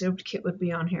I assumed Kit would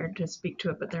be on here to speak to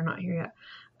it, but they're not here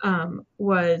yet,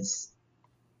 was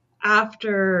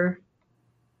after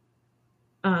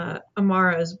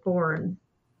Amara is born,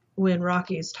 when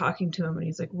Rocky is talking to him and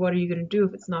he's like, what are you going to do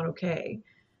if it's not okay?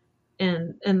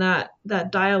 And that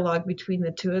dialogue between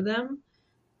the two of them,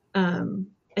 I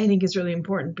think is really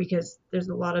important because there's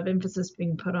a lot of emphasis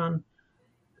being put on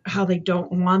how they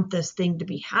don't want this thing to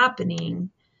be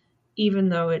happening, even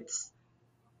though it's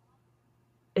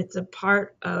a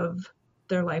part of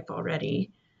their life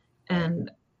already. And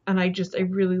I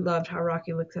really loved how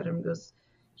Rocky looks at him and goes,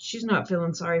 she's not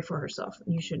feeling sorry for herself,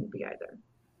 and you shouldn't be either.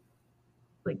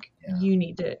 You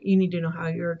need to know how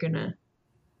you're gonna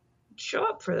show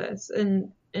up for this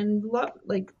and love.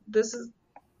 This is,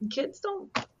 kids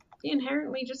don't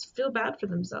inherently just feel bad for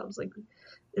themselves.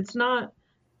 It's not,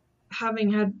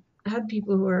 having had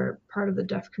people who are part of the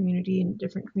deaf community in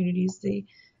different communities,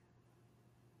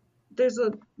 there's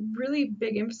a really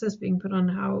big emphasis being put on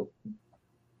how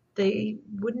they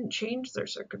wouldn't change their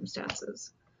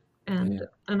circumstances. And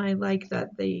I like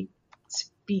that they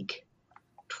speak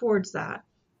towards that.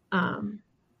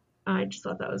 I just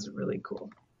thought that was really cool.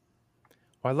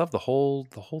 Well, I love the whole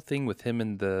thing with him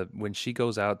and when she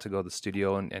goes out to go to the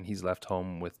studio and he's left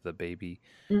home with the baby,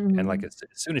 and like as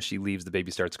soon as she leaves, the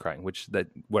baby starts crying. Which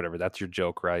that's your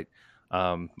joke, right?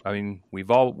 I mean,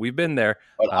 we've been there.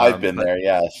 But I've been there,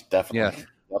 yes, definitely.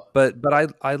 Yeah, but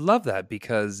I love that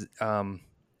because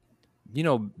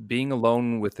being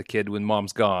alone with the kid when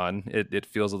mom's gone, it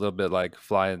feels a little bit like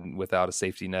flying without a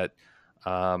safety net.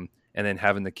 And then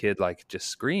having the kid like just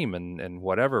scream and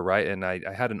whatever, right? And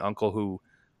I had an uncle who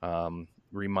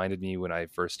reminded me when I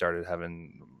first started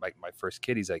having like my first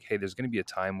kid. He's like, hey, there's going to be a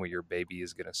time where your baby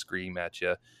is going to scream at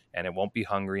you and it won't be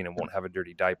hungry and it won't have a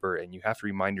dirty diaper. And you have to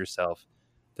remind yourself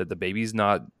that the baby's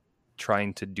not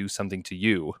trying to do something to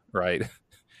you, right?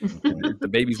 The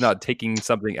baby's not taking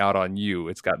something out on you.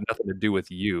 It's got nothing to do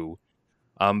with you.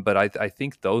 But I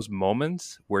think those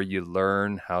moments where you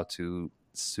learn how to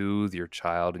soothe your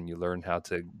child and you learn how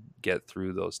to get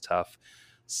through those tough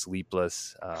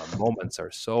sleepless moments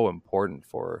are so important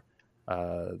for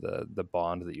the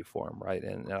bond that you form, right?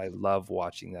 And I love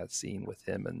watching that scene with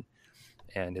him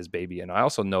and his baby. And I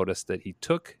also noticed that he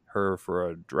took her for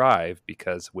a drive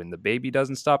because when the baby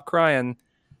doesn't stop crying,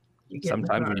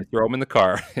 sometimes when you throw him in the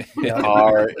car, the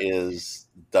car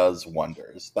does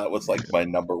wonders. That was like my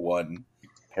number one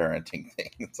parenting thing.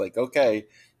 It's like, okay,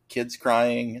 kid's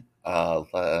crying,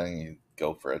 let me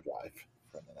go for a drive.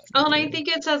 Oh, and I think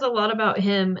it says a lot about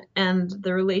him and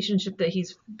the relationship that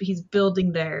he's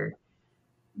building there.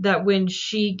 That when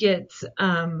she gets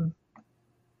home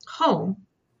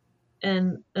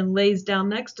and lays down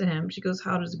next to him, she goes,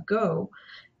 "How does it go?"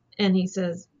 And he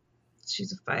says,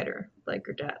 "She's a fighter, like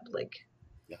her dad." Like,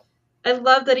 yeah. I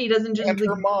love that he doesn't just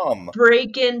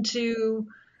break into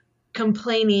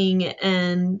complaining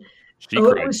and. It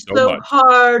was so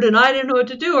hard and I didn't know what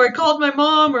to do, or I called my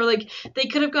mom, or like they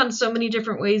could have gone so many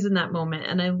different ways in that moment.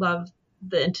 And I love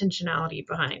the intentionality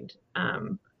behind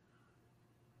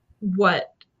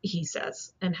what he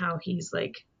says and how he's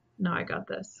like, "No, I got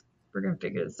this. We're going to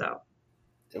figure this out."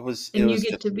 You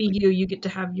get to be you get to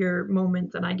have your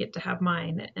moments and I get to have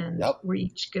mine. And we're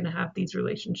each going to have these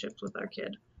relationships with our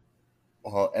kid.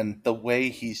 Well, and the way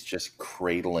he's just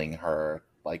cradling her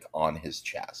like on his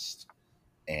chest.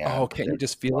 And can you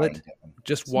just feel it?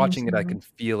 Just watching it, I can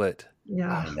feel it.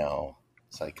 Yeah, I know.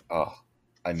 It's like, oh,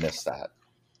 I miss that.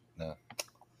 No.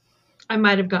 I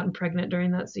might have gotten pregnant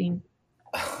during that scene,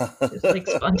 just like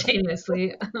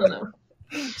spontaneously. I don't know.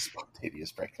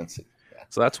 Spontaneous pregnancy. Yeah.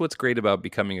 So that's what's great about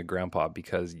becoming a grandpa,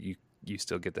 because you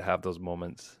still get to have those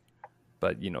moments,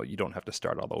 but you don't have to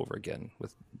start all over again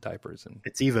with diapers. And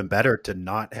it's even better to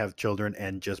not have children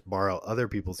and just borrow other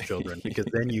people's children, because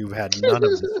then you've had none of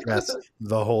the stress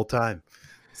the whole time.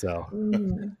 So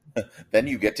then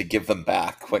you get to give them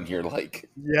back when you're like,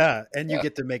 and you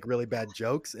get to make really bad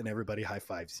jokes and everybody high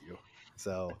fives you.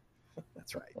 So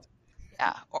that's right.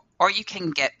 Yeah, or you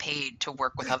can get paid to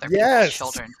work with other people's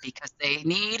children because they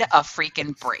need a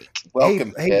freaking break.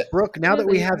 Welcome, hey, Brooke. Now that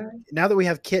we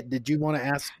have Kit, did you want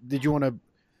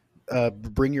to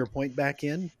bring your point back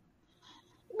in?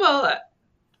 Well,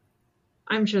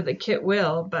 I'm sure that Kit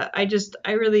will, but I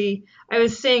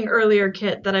was saying earlier,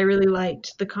 Kit, that I really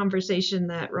liked the conversation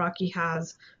that Rocky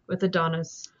has with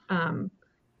Adonis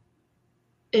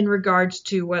in regards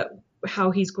to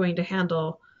how he's going to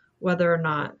handle whether or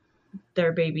not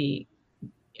their baby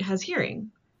has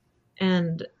hearing.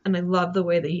 And I love the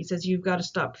way that he says, you've got to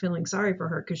stop feeling sorry for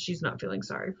her because she's not feeling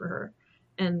sorry for her,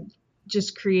 and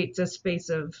just creates a space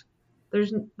of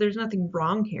there's nothing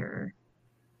wrong here.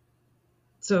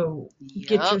 So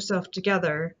get yourself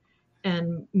together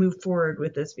and move forward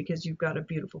with this because you've got a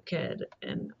beautiful kid.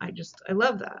 And I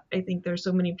love that. I think there's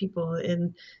so many people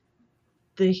in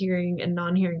the hearing and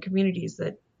non-hearing communities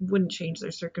that wouldn't change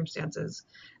their circumstances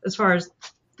as far as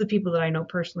the people that I know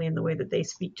personally and the way that they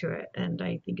speak to it. And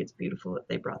I think it's beautiful that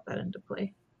they brought that into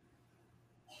play.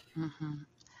 Mm-hmm.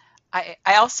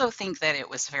 I also think that it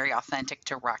was very authentic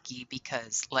to Rocky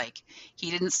because, like,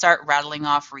 he didn't start rattling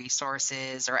off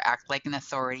resources or act like an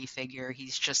authority figure.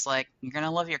 He's just like, you're going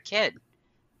to love your kid.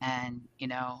 And,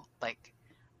 like,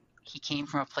 he came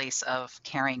from a place of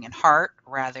caring and heart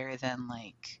rather than,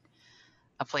 like,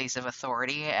 a place of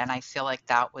authority. And I feel like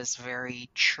that was very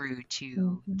true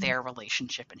to their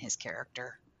relationship and his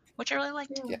character, which I really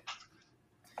liked. Yeah.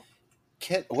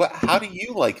 Kit, how do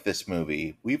you like this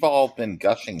movie? We've all been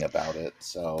gushing about it,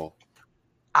 so.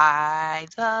 I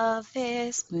love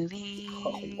this movie.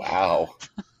 Oh, wow.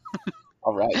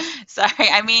 All right. Sorry.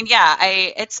 I mean, yeah,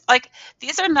 it's like,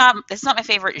 it's not my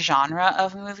favorite genre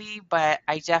of movie, but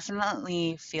I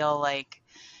definitely feel like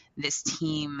this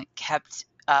team kept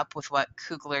up with what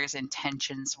Coogler's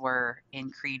intentions were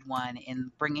in Creed 1 in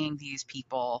bringing these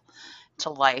people to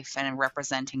life and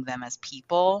representing them as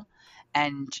people.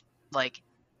 And like,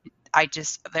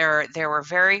 there were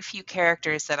very few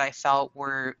characters that I felt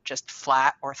were just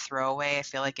flat or throwaway. I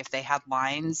feel like if they had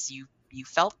lines, you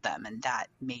felt them, and that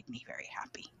made me very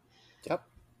happy. Yep.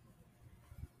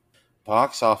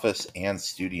 Box office and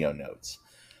studio notes.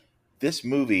 This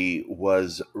movie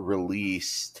was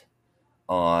released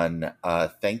on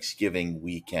Thanksgiving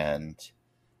weekend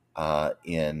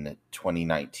in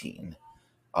 2019,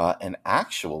 and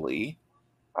actually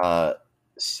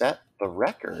set the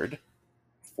record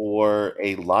for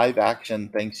a live-action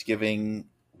Thanksgiving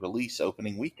release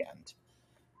opening weekend.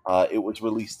 It was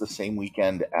released the same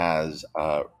weekend as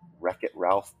Wreck-It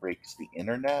Ralph Breaks the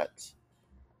Internet,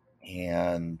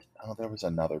 and there was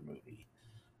another movie.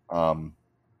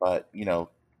 But,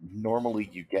 normally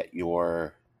you get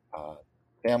your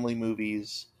family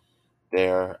movies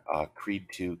there. Creed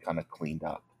 2 kind of cleaned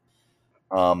up.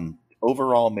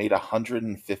 Overall made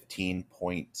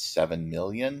 $115.7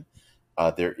 million.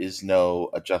 There is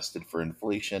no adjusted for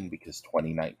inflation because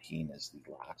 2019 is the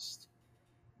last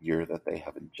year that they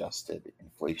have adjusted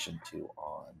inflation to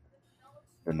on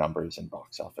the numbers in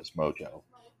Box Office Mojo.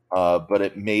 But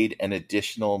it made an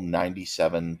additional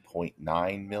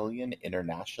 $97.9 million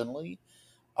internationally,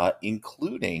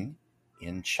 including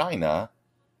in China.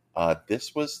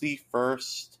 This was the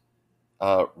first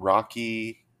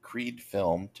Rocky Creed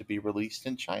film to be released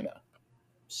in China.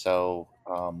 So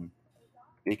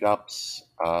big ups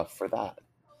for that.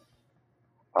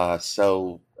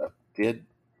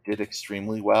 Did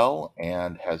extremely well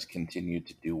and has continued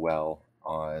to do well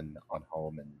on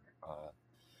home and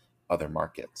other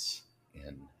markets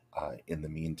in the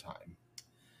meantime.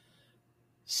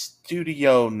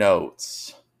 Studio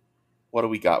notes. What do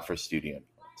we got for studio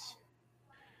notes?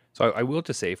 So I will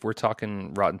just say, if we're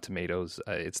talking Rotten Tomatoes,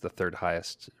 it's the third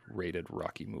highest rated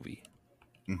Rocky movie.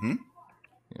 Mm-hmm.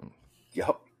 Yeah.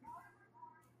 Yep.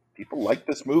 People like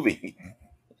this movie,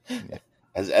 yeah.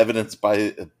 As evidenced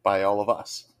by all of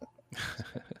us.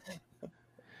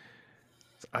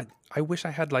 I wish I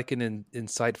had like an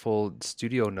insightful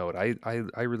studio note. I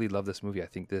really love this movie. I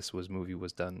think this movie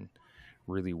was done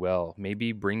really well.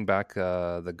 Maybe bring back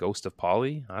the Ghost of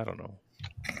Polly. I don't know.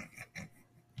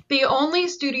 The only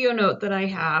studio note that I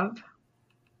have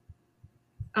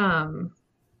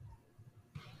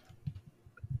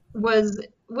was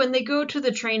when they go to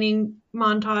the training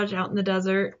montage out in the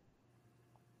desert.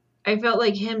 I felt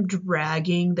like him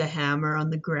dragging the hammer on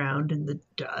the ground in the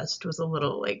dust was a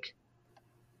little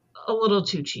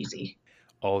too cheesy.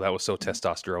 Oh, that was so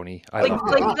testosterone-y. I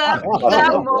like that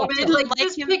moment, like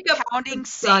just him pick up pounding the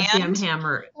goddamn sand.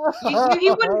 hammer. He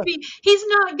wouldn't be. He's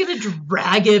not gonna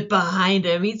drag it behind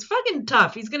him. He's fucking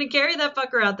tough. He's gonna carry that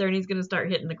fucker out there, and he's gonna start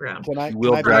hitting the ground.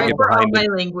 We'll drag it behind my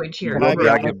him. language here.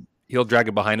 He'll drag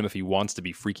it behind him if he wants to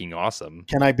be freaking awesome.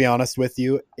 Can I be honest with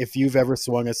you? If you've ever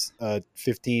swung a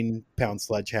 15-pound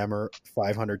sledgehammer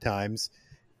 500 times,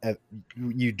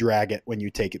 you drag it when you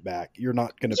take it back. You're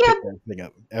not going to pick that thing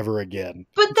up ever again.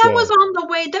 But that was on the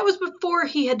way. That was before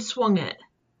he had swung it.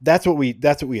 That's what we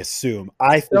assume.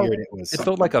 I figured it was. It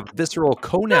felt like a visceral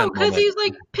Conan. No, because he's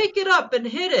like, pick it up and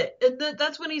hit it, and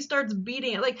that's when he starts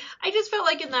beating it. Like, I just felt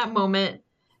like in that moment,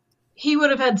 he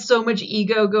would have had so much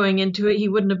ego going into it. He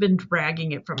wouldn't have been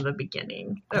dragging it from the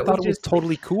beginning. I thought it was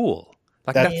totally cool.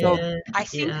 Like that felt.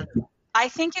 I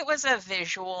think it was a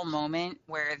visual moment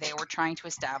where they were trying to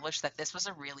establish that this was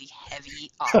a really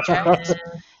heavy object.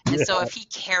 And so if he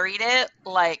carried it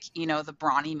like, the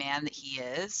brawny man that he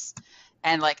is,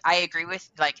 and like I agree with,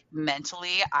 like,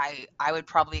 mentally I would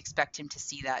probably expect him to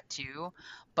see that too,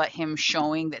 but him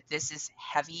showing that this is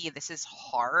heavy, this is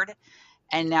hard,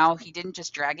 and now he didn't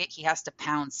just drag it, he has to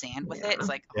pound sand with it. It's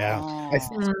like,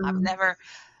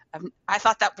 I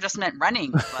thought that just meant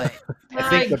running, but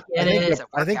I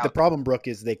think the problem, Brooke,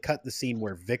 is they cut the scene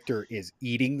where Victor is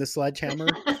eating the sledgehammer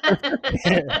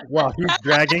while he's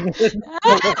dragging it.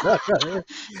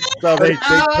 So they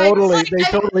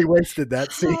totally wasted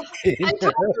that scene.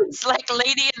 It's like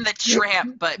Lady and the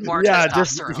Tramp, but more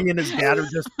just testosterone. he and his dad are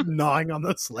just gnawing on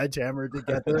the sledgehammer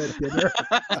together at dinner.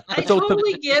 I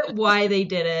totally get why they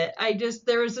did it.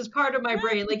 There was this part of my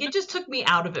brain, like, it just took me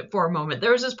out of it for a moment.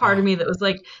 There was this part of me that was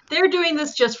like, they're doing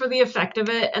this just for the effect of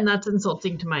it, and that's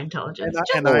insulting to my intelligence.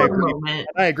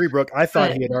 I agree, Brooke. I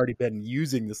thought he had already been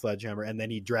using the sledgehammer, and then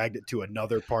he dragged it to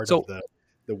another part of the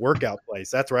workout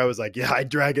place. That's where I was like, yeah, I'd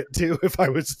drag it too if I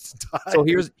was tired. So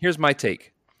here's my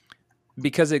take.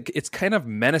 because it's kind of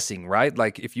menacing, right?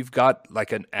 Like if you've got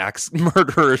like an axe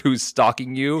murderer who's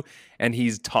stalking you and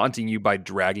he's taunting you by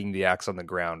dragging the axe on the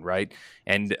ground, right?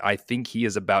 And I think he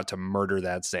is about to murder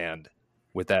that sand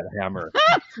with that hammer.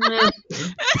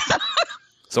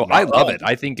 So I love it.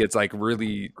 I think it's like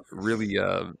really, really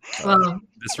well,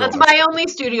 that's my only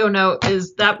studio note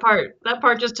is that part. That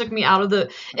part just took me out of the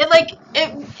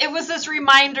it was this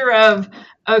reminder of,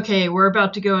 okay, we're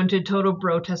about to go into total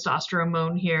bro testosterone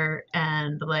mode here,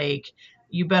 and like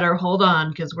you better hold on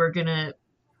because we're gonna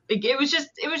like it was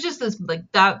just this like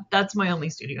that's my only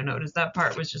studio note is that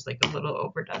part was just like a little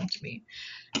overdone to me.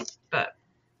 But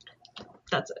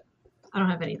that's it. I don't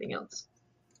have anything else.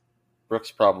 Brooke's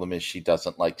problem is she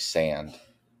doesn't like sand.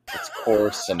 It's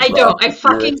coarse and I don't. I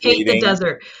fucking hate the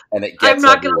desert. And it gets I'm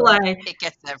not everywhere. gonna lie. It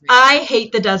gets everywhere. I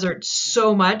hate the desert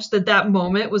so much that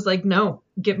moment was like, no,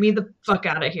 get me the fuck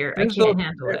out of here. I can't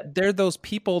handle it. There are those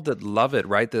people that love it,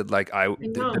 right? That like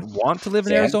that want to live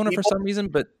in Arizona for some reason,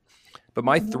 but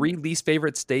my three least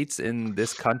favorite states in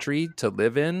this country to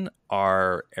live in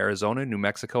are Arizona, New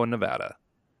Mexico, and Nevada.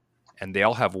 And they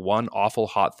all have one awful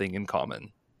hot thing in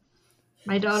common.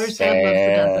 My daughter's dad loves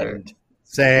the desert.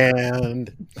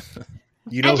 Sand.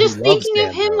 You know, and just thinking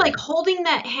of him like holding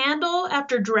that handle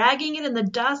after dragging it in the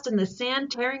dust and the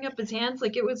sand tearing up his hands,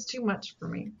 like it was too much for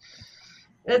me.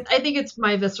 I think it's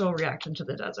my visceral reaction to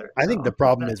the desert. I think the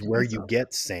problem is where you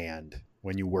get sand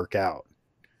when you work out.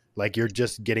 Like you're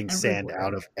just getting sand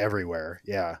out of everywhere.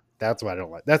 Yeah, that's why I don't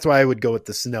like. That's why I would go with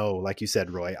the snow, like you said,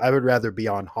 Roy. I would rather be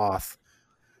on Hoth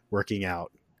working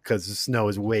out because the snow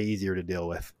is way easier to deal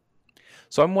with.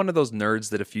 So I'm one of those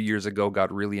nerds that a few years ago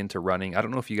got really into running. I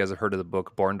don't know if you guys have heard of the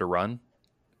book Born to Run.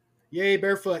 Yay,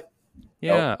 barefoot.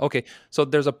 Yeah. Oh. Okay. So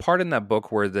there's a part in that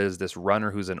book where there's this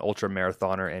runner who's an ultra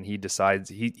marathoner, and he decides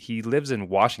he lives in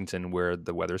Washington where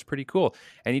the weather's pretty cool,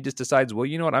 and he just decides, well,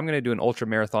 you know what, I'm going to do an ultra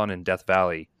marathon in Death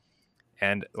Valley,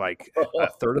 and like a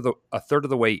third of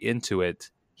the way into it,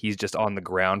 he's just on the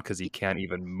ground because he can't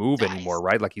even move anymore,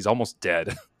 right? Like he's almost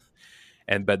dead.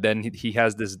 But then he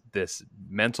has this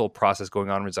mental process going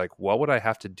on where he's like, what would I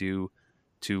have to do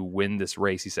to win this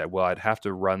race? He said, well, I'd have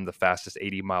to run the fastest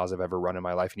 80 miles I've ever run in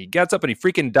my life. And he gets up and he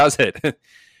freaking does it.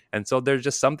 And so there's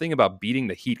just something about beating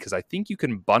the heat, because I think you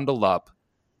can bundle up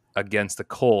against the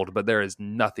cold, but there is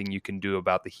nothing you can do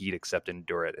about the heat except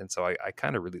endure it. And so I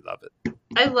kind of really love it.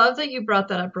 I love that you brought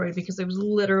that up, Roy, because I was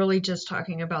literally just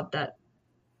talking about that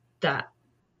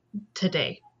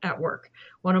today at work.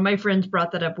 One of my friends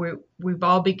brought that up. We've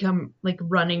all become like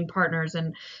running partners,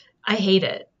 and I hate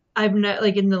it. I've not,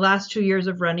 like in the last 2 years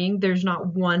of running, there's not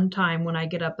one time when I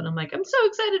get up and I'm like, I'm so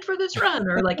excited for this run,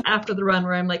 or like after the run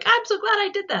where I'm like, I'm so glad I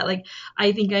did that. Like,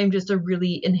 I think I'm just a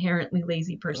really inherently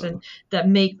lazy person that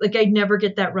I never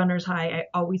get that runner's high. I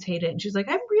always hate it. And she's like,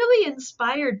 I'm really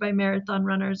inspired by marathon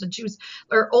runners, and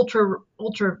or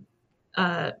ultra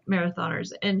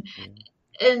marathoners.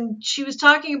 And she was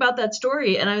talking about that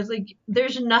story, and I was like,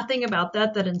 there's nothing about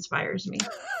that inspires me.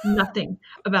 Nothing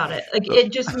about it. Like,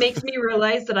 it just makes me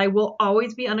realize that I will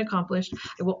always be unaccomplished.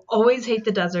 I will always hate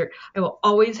the desert. I will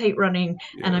always hate running,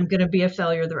 and I'm going to be a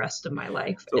failure the rest of my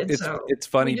life. So it's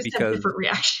funny because different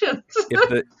reactions.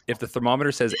 if the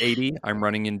thermometer says 80, I'm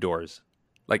running indoors.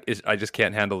 Like, I just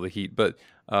can't handle the heat. But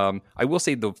I will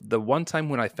say the one time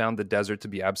when I found the desert to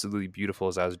be absolutely beautiful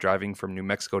is I was driving from New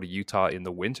Mexico to Utah in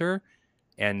the winter,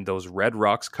 and those red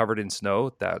rocks covered in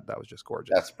snow, that was just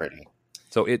gorgeous. That's pretty.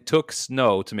 So it took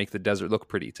snow to make the desert look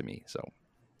pretty to me. So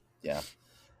yeah.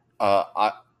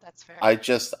 That's fair.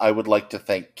 I would like to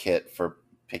thank Kit for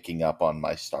picking up on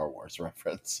my Star Wars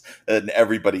reference, and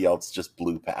everybody else just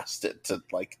blew past it to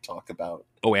like talk about.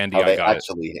 Oh, Andy, I got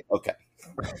it. Okay.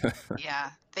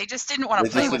 Yeah, they just didn't want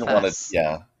to play with us.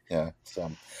 Yeah.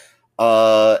 So,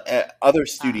 other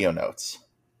studio notes.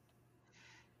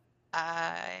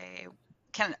 I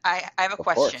have a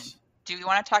question. Course. Do you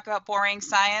want to talk about boring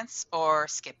science or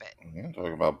skip it? I'm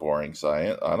talking about boring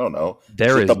science. I don't know.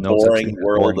 There is the no boring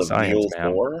world of science, Niels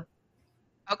man. Bohr.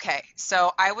 Okay,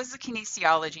 so I was a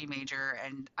kinesiology major,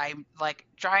 and I'm like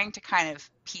trying to kind of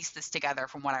piece this together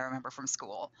from what I remember from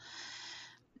school.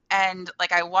 And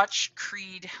like I watched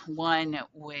Creed 1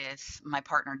 with my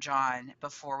partner John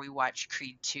before we watched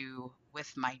Creed 2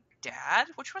 with my dad,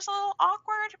 which was a little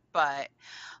awkward, but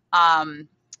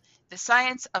the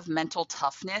science of mental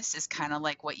toughness is kind of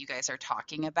like what you guys are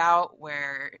talking about,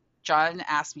 where John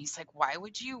asked me, he's like, why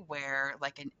would you wear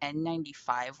like an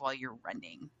N95 while you're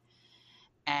running?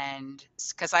 And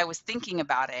because I was thinking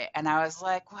about it, and I was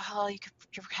like, well,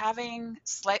 you're having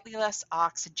slightly less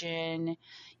oxygen.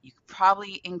 You could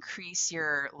probably increase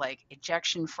your like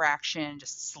ejection fraction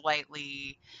just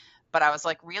slightly. But I was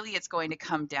like, really, it's going to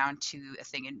come down to a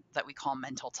thing that we call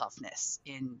mental toughness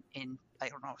in I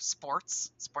don't know,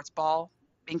 sports ball.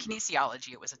 In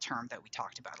kinesiology, it was a term that we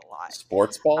talked about a lot.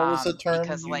 Sports ball was a term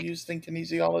because, you used in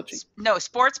kinesiology? No,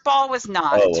 sports ball was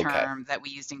not a term that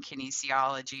we used in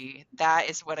kinesiology. That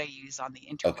is what I use on the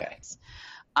interwebs.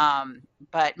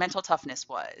 But mental toughness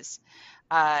was.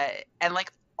 And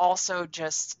like also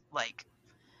just like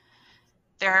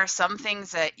there are some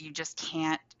things that you just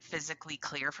can't physically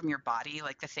clear from your body.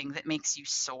 Like the thing that makes you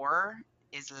sore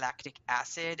is lactic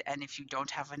acid, and if you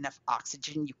don't have enough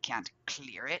oxygen, you can't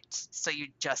clear it. So you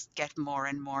just get more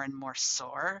and more and more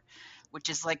sore, which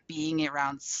is like being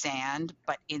around sand,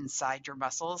 but inside your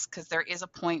muscles, because there is a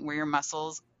point where your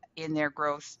muscles in their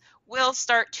growth will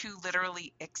start to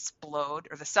literally explode,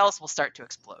 or the cells will start to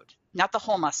explode. Not the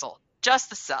whole muscle, just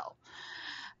the cell.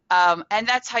 And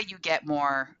that's how you get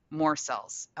more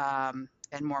cells.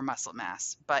 And more muscle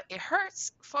mass, but it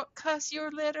hurts because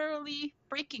you're literally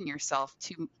breaking yourself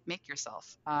to make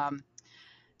yourself.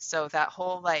 So that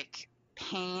whole like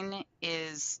pain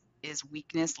is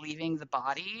weakness leaving the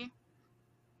body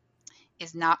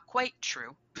is not quite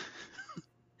true.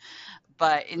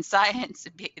 But in science,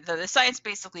 the science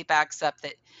basically backs up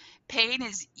that pain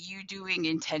is you doing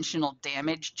intentional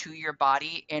damage to your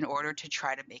body in order to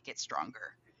try to make it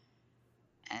stronger.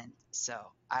 And so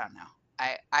I don't know.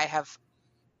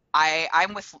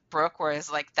 I'm with Brooke, where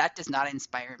it's like, that does not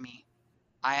inspire me.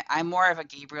 I'm more of a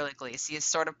Gabriel Iglesias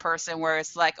sort of person, where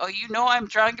it's like, oh, you know, I'm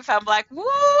drunk if I'm like, woo,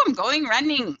 I'm going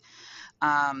running.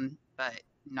 But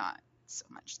not so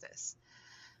much this.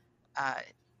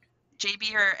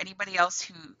 JB or anybody else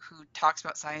who talks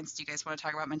about science, do you guys want to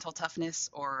talk about mental toughness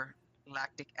or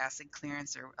lactic acid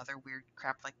clearance or other weird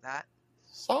crap like that?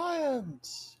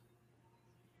 Science.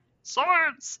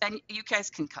 And you guys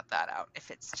can cut that out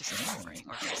if it's just boring.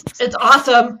 Or it's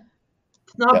awesome.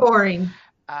 It's not boring.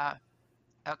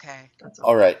 Okay.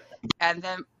 All right. And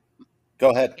then go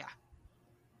ahead. Yeah.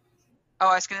 Oh,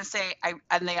 I was going to say,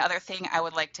 and the other thing I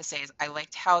would like to say is I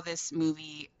liked how this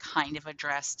movie kind of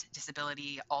addressed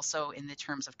disability also in the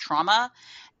terms of trauma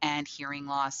and hearing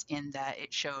loss, in that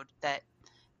it showed that,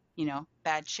 you know,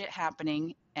 bad shit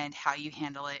happening and how you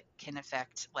handle it can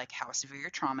affect like how severe your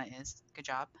trauma is. Good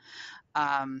job.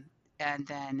 And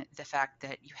then the fact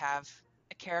that you have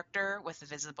a character with a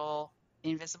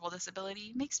invisible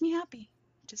disability makes me happy.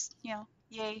 Just, you know,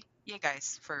 yay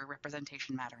guys for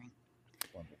representation mattering.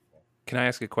 Wonderful. Can I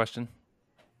ask a question?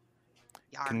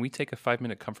 Yeah. Can we take a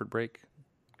 5-minute comfort break?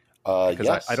 Because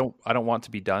yes. I don't want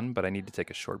to be done, but I need to take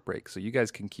a short break. So you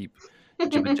guys can keep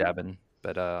jibbing jabbing,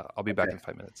 but I'll be back in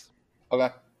 5 minutes. Okay.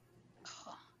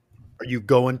 Are you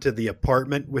going to the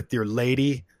apartment with your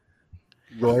lady,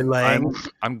 Roy Lang?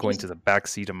 I'm going to the back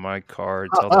seat of my car.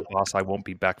 Tell the boss I won't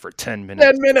be back for 10 minutes.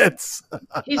 10 minutes.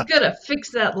 He's gonna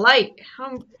fix that light.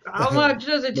 How much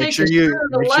does it take to turn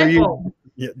the light bulb?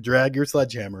 Drag your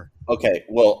sledgehammer. Okay,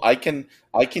 well, I can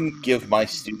give my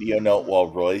studio note while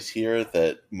Roy's here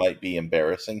that might be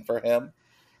embarrassing for him.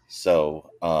 So,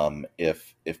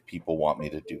 if people want me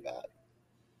to do that,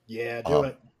 yeah, do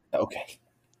it. Okay,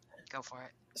 go for it.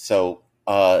 So,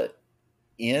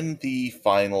 in the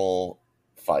final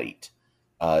fight,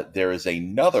 there is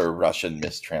another Russian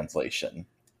mistranslation.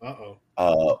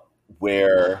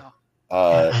 Where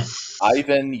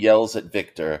Ivan yells at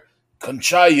Victor,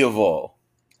 "Konchayevo!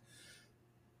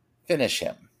 Finish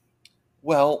him."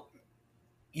 Well,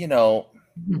 you know,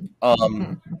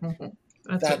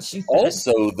 that's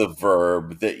also the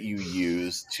verb that you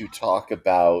use to talk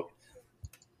about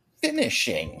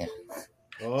finishing.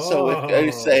 So if I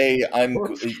say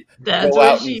go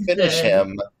out and finish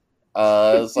him,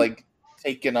 it's like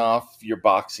taking off your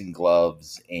boxing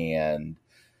gloves and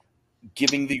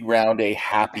giving the round a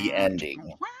happy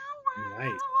ending.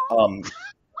 Nice.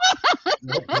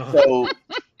 So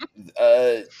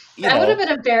that would have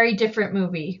been a very different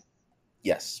movie.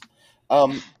 Yes.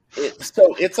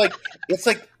 So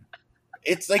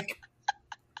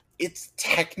it's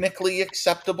technically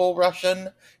acceptable Russian.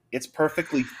 It's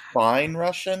perfectly fine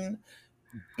Russian,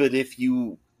 but if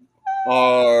you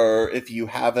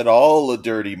have at all a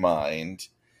dirty mind,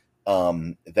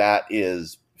 that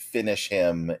is finish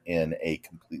him in a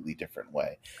completely different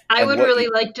way. I would really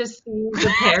like to see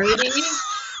the parody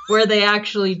where they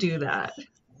actually do that.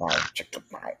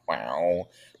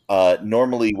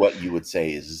 Normally what you would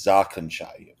say is za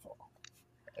konchayevo.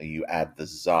 You add the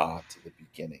za to the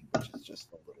beginning, which is just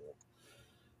a little,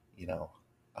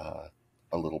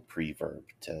 a little preverb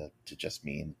to just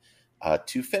mean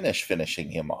to finishing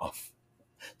him off.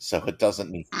 So it doesn't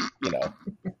mean,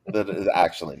 that it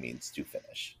actually means to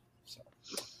finish. So,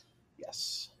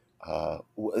 yes.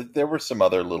 There were some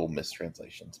other little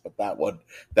mistranslations, but that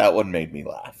one made me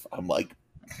laugh. I'm like,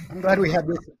 I'm glad we had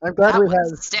this. I'm glad we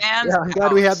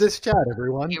had this chat,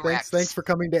 everyone. Thanks for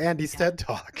coming to Andy's TED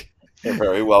Talk. You're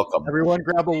very welcome. Everyone,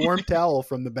 grab a warm towel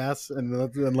from the bass and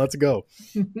let's go.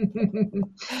 Well,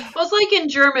 it's like in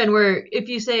German, where if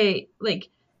you say like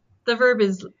the verb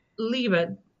is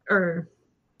liebe or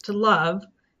to love,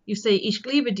 you say ich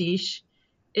liebe dich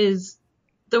is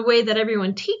the way that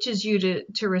everyone teaches you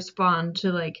to respond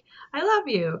to like I love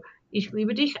you. Ich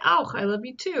liebe dich auch. I love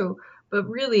you too. But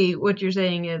really, what you're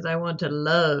saying is I want to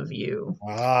love you,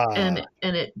 and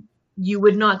you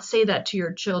would not say that to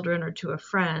your children or to a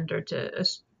friend or to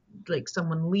like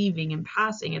someone leaving and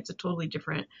passing. It's a totally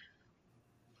different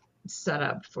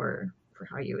setup for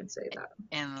how you would say that.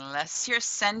 Unless you're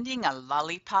sending a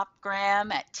lollipop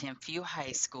gram at Timpview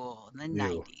High School in the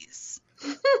 90s.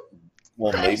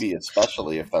 Well, maybe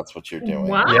especially if that's what you're doing.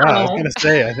 Wow. Yeah, I was going to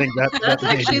say, I think that's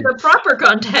actually the proper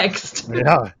context.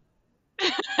 Yeah.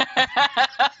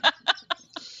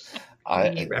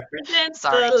 I represent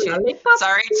sorry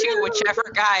to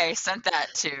whichever guy I sent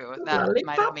that to. That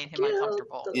might have made him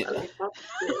uncomfortable. Yeah.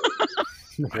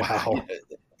 Wow.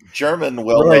 German,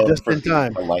 well just for in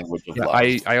time. the language of love.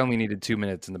 I only needed 2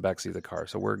 minutes in the backseat of the car,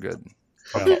 so we're good.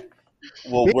 Okay.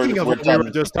 Well, Speaking of what we were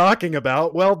just talking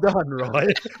about, well done, Roy.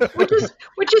 which is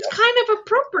kind of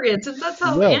appropriate since that's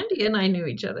how Andy and I knew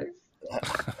each other.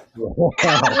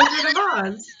 Wizard of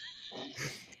Oz.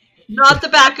 Not the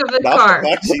back of the car.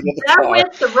 That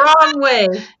went the wrong way.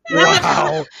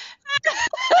 Wow.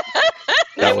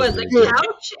 It was a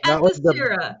couch at the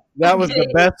Sierra. That was the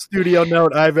best studio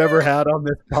note I've ever had on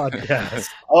this podcast.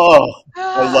 Oh,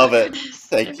 I love it.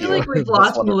 Thank you. I feel like we've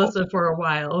lost Melissa for a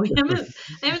while. I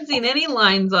haven't seen any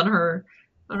lines on her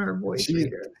voice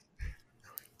reader.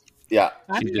 Yeah.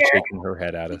 She's just shaking her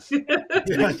head at us.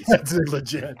 That's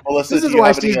legit. Melissa, this is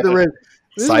why she's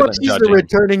the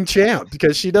returning champ,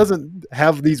 because she doesn't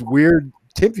have these weird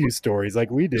Timpview stories like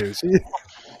we do.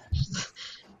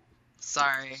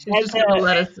 Sorry. As a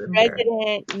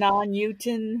resident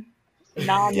non-Newton,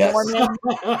 non-Mormon,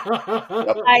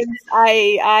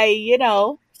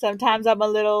 I sometimes I'm a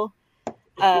little,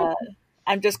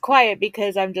 I'm just quiet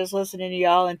because I'm just listening to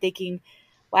y'all and thinking,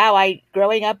 wow,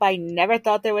 growing up, I never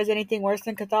thought there was anything worse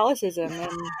than Catholicism.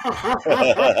 And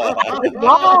it's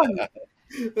wrong.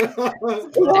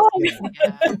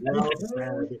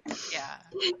 Yeah.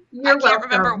 I can't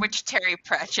remember which Terry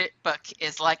Pratchett book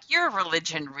is like, your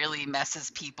religion really messes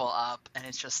people up, and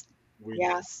it's just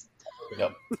yes.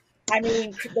 Yep. I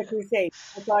mean, the Crusade.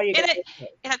 That's all you got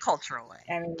in a cultural way.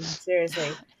 I mean, seriously.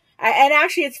 And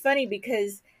actually, it's funny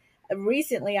because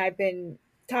recently I've been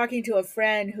talking to a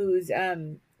friend who's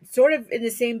sort of in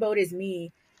the same boat as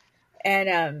me,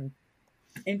 and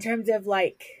in terms of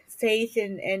like faith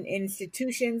and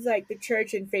institutions like the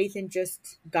church and faith in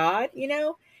just God,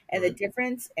 and the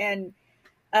difference. And,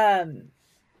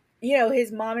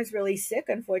 his mom is really sick,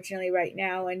 unfortunately, right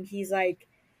now. And he's like,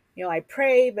 I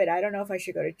pray, but I don't know if I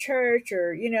should go to church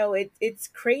or, it's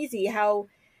crazy how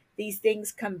these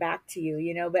things come back to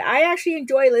you, but I actually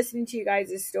enjoy listening to you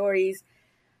guys' stories.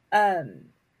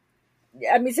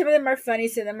 I mean, some of them are funny,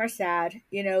 some of them are sad,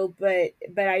 but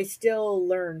I still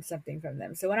learn something from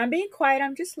them. So when I'm being quiet,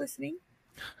 I'm just listening.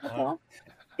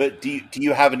 But do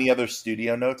you have any other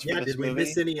studio notes for this did we movie?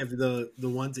 miss any of the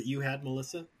ones that you had,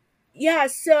 Melissa? Yeah,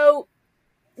 so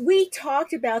we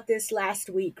talked about this last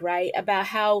week, right? About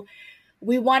how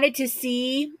we wanted to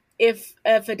see if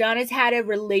Adonis had a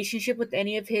relationship with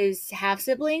any of his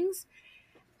half-siblings.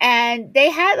 And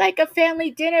they had like a family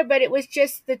dinner, but it was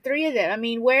just the three of them. I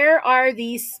mean, where are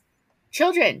these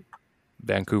children?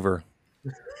 Vancouver.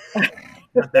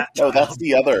 No, that's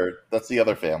the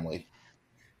other family.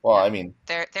 Well, I mean,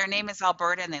 their name is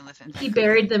Alberta, and they live in. He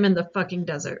buried them in the fucking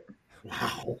desert.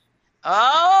 Wow.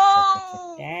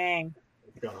 Oh, dang.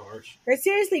 Got harsh. But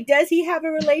seriously, does he have a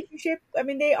relationship? I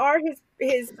mean, they are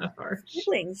his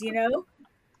siblings,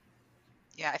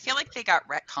 Yeah, I feel like they got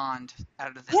retconned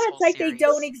out of this. Yeah, it's like series. They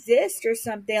don't exist or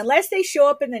something, unless they show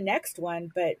up in the next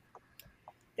one. But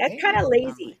that's kind of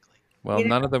lazy. Well,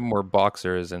 none of them were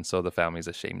boxers, and so the family's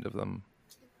ashamed of them.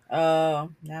 Oh,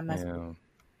 that must be.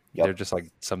 They're just like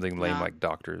something lame, like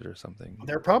doctors or something.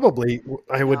 They're probably,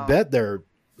 I would bet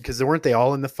because weren't they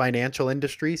all in the financial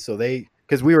industry? So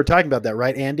because we were talking about that,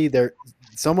 right, Andy?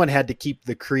 Someone had to keep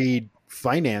the Creed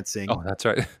financing. Oh, that's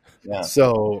right. Yeah.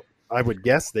 So I would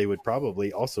guess they would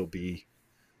probably also be.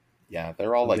 Yeah,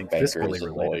 they're all like bankers and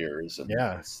lawyers and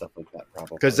stuff like that,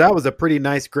 probably. Because that was a pretty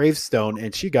nice gravestone,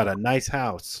 and she got a nice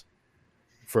house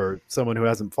for someone who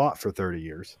hasn't fought for 30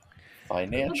 years.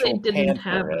 Financial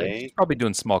She's probably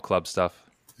doing small club stuff.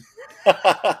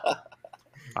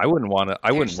 I wouldn't want to.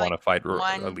 I wouldn't There's, want to like, fight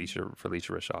one- Alicia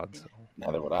Rashad. So.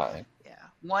 Neither would I.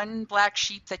 One black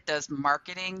sheep that does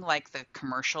marketing, like the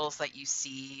commercials that you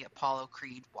see Apollo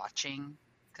Creed watching,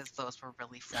 because those were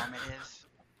really formative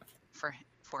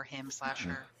for him /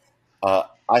 her.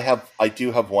 I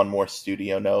do have one more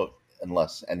studio note,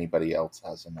 unless anybody else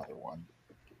has another one.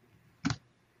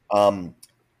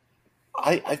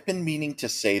 I've been meaning to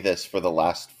say this for the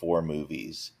last 4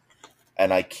 movies,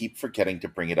 and I keep forgetting to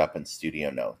bring it up in studio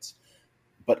notes.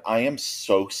 But I am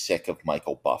so sick of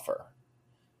Michael Buffer.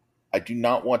 I do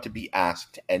not want to be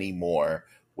asked anymore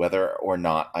whether or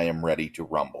not I am ready to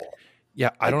rumble.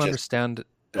 Yeah, I don't just understand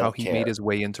how don't he care. made his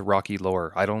way into Rocky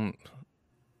lore. I don't.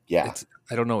 Yeah.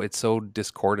 I don't know. It's so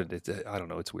discordant. I don't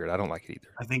know. It's weird. I don't like it either.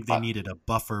 I think they needed a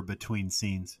buffer between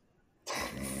scenes.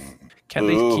 Can't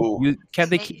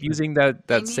they keep using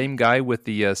that same guy with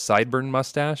the sideburn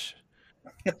mustache?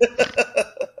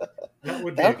 That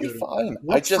would That'd be fine.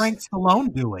 What's Frank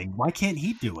Stallone doing? Why can't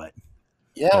he do it?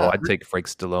 Yeah. Oh, I'd take Frank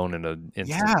Stallone in an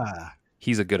instant. Yeah.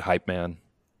 He's a good hype man.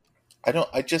 I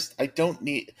don't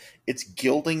need, it's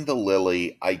gilding the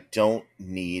lily. I don't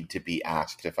need to be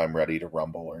asked if I'm ready to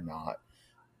rumble or not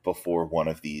before one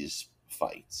of these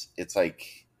fights. It's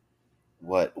like,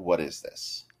 what is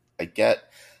this? I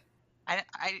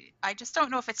just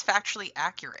don't know if it's factually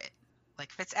accurate. Like,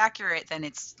 if it's accurate, then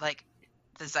it's like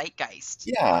the zeitgeist.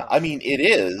 Yeah, I mean, it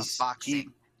is.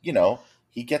 Boxing.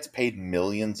 He gets paid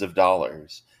millions of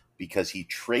dollars because he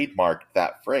trademarked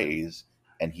that phrase,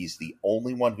 and he's the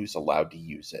only one who's allowed to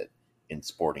use it in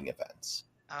sporting events.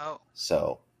 Oh.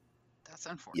 So that's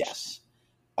unfortunate. Yes.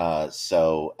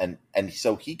 So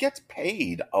he gets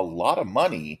paid a lot of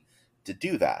money to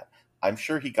do that. I'm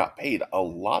sure he got paid a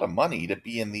lot of money to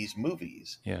be in these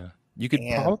movies. Yeah. You could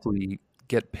probably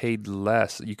get paid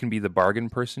less. You can be the bargain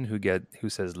person who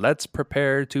says, "Let's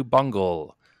prepare to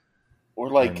bungle." Or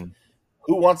like,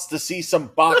 who wants to see some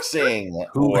boxing?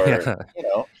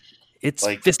 It's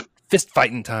like, fist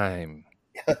fighting time.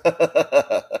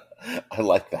 I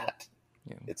like that.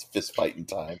 Yeah. It's fist fighting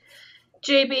time.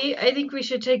 JB, I think we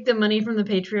should take the money from the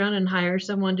Patreon and hire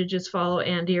someone to just follow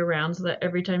Andy around so that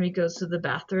every time he goes to the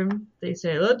bathroom, they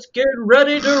say, "Let's get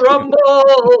ready to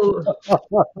rumble."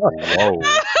 Whoa.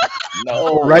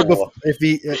 No. Right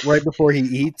before he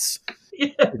eats.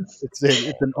 Yes. It's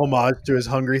an homage to his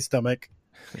hungry stomach.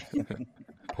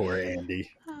 Poor Andy.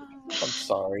 I'm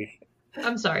sorry.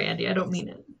 I'm sorry, Andy. I don't mean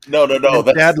it. No.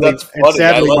 That's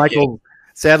funny.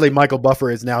 Sadly, Michael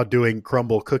Buffer is now doing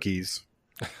crumble cookies.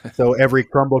 So every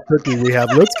crumble cookie we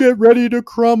have, let's get ready to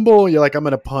crumble. You're like, I'm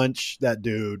going to punch that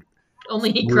dude.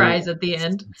 Only he cries at the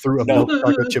end. Through a milk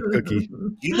chocolate chip cookie.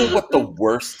 You know what the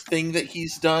worst thing that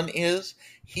he's done is?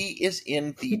 He is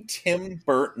in the Tim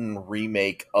Burton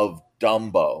remake of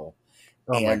Dumbo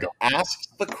and asks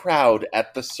the crowd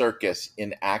at the circus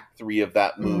in Act 3 of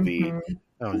that movie,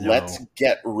 let's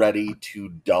get ready to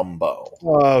Dumbo.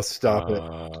 Oh, stop it.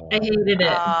 I hated it.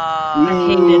 I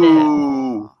hated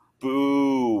it.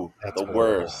 Boo. That's the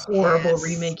worst. Horrible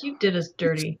remake. You did us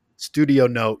dirty. Studio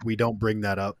note, we don't bring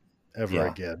that up ever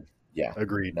again. Yeah.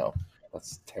 Agreed. No,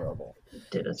 that's terrible.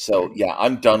 Did us So, dirty. yeah,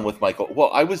 I'm done with Michael.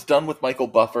 Well, I was done with Michael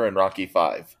Buffer in Rocky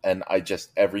 5, and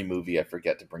every movie I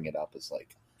forget to bring it up is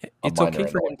like, it's okay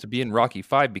for him to be in Rocky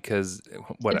 5 because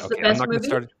I'm not going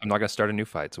to start a new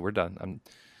fight, so we're done.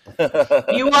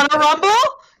 You want to rumble?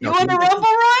 You want to rumble,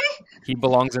 Roy? He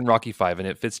belongs in Rocky 5, and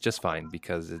it fits just fine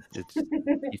because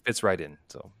he fits right in.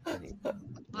 So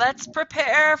let's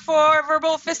prepare for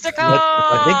verbal fisticuffs.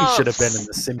 I think he should have been in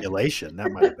the simulation.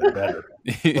 That might have been better.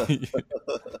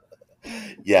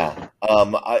 Yeah.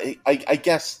 I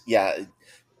guess, yeah.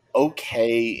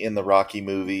 Okay, in the Rocky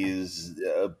movies,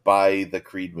 by the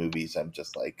Creed movies, I'm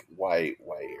just like, why are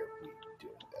we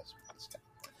doing this with this guy?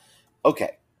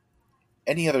 Okay.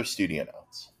 Any other studio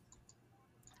notes?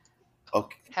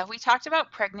 Okay. Have we talked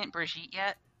about pregnant Brigitte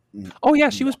yet? Oh yeah,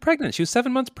 she was pregnant. She was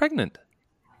 7 months pregnant.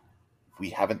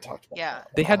 We haven't talked about that.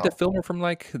 They had to film her from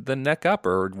like the neck up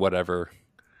or whatever.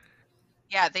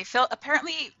 Yeah,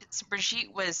 apparently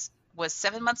Brigitte was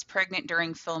 7 months pregnant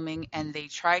during filming, and they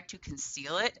tried to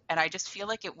conceal it. And I just feel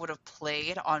like it would have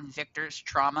played on Victor's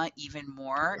trauma even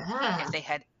more if they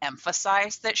had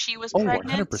emphasized that she was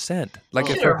pregnant. 100%. Like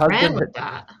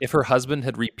if her husband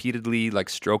had repeatedly like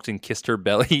stroked and kissed her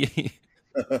belly.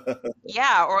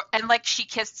 Yeah, and like she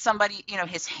kissed somebody,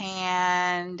 his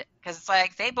hand, because it's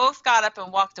like they both got up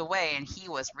and walked away, and he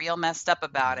was real messed up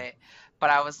about it. But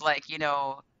I was like, it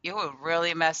would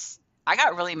really I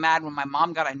got really mad when my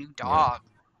mom got a new dog.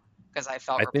 because I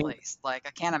felt replaced. Like,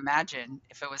 I can't imagine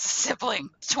if it was a sibling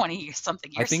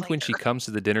 20-something years I think later. when she comes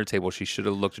to the dinner table, she should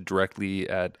have looked directly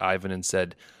at Ivan and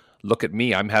said, "Look at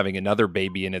me, I'm having another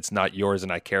baby and it's not yours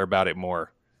and I care about it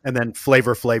more." And then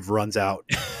Flavor Flav runs out.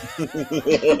 It's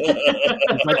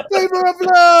like, Flavor of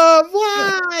love!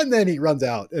 Wah! And then he runs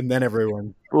out. And then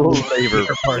everyone... Flavor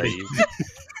Flav.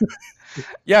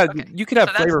 Yeah, you could have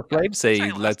Flavor Flav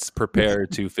say, "Let's prepare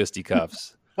to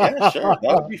fisticuffs." Yeah, sure.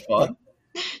 That would be fun.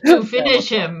 To finish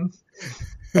him.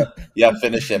 Yeah,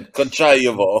 finish him.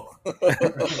 Conchayevo.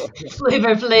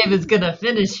 Flavor Flav is gonna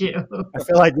finish you. I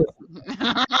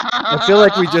feel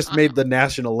like we just made the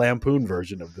National Lampoon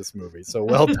version of this movie. So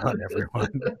well done,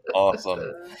 everyone.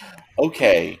 Awesome.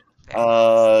 Okay.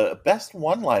 Best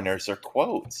one-liners or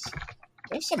quotes.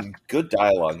 There's some good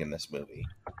dialogue in this movie.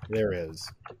 There is.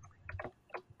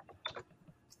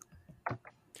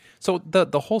 So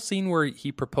the whole scene where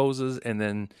he proposes and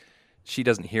then she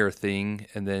doesn't hear a thing,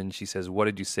 and then she says, "What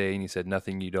did you say?" And he said,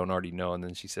 "Nothing you don't already know." And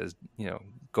then she says,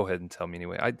 "Go ahead and tell me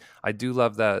anyway." I do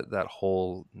love that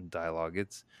whole dialogue.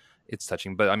 It's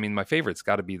touching. But I mean, my favorite's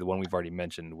got to be the one we've already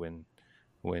mentioned when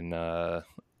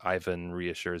Ivan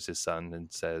reassures his son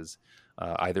and says,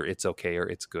 either it's okay or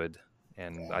it's good.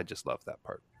 And I just love that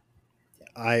part.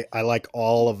 I like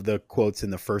all of the quotes in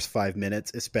the first 5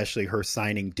 minutes, especially her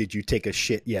signing "Did you take a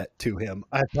shit yet?" to him.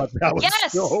 I thought that was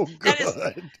so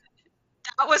good.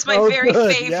 That was my very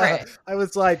favorite. Yeah. I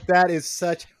was like, that is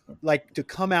such, like, to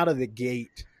come out of the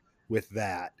gate with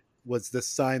that was the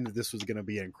sign that this was going to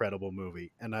be an incredible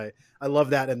movie. And I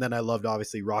love that. And then I loved,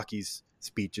 obviously, Rocky's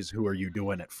speeches, "Who are you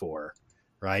doing it for?"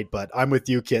 Right. But I'm with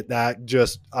you, Kit. I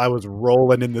was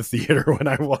rolling in the theater when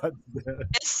I watched it.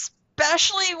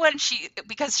 Especially when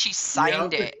because she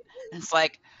signed it. It's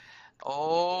like,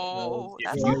 oh,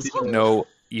 that's you didn't know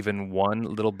even one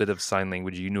little bit of sign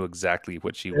language, you knew exactly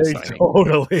what she was signing.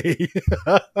 Totally.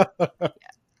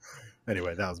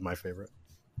 Anyway, that was my favorite.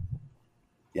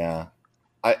 Yeah.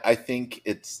 I think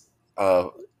it's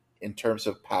in terms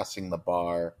of passing the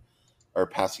bar or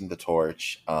passing the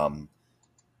torch,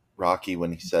 Rocky,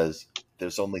 when he says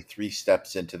there's only 3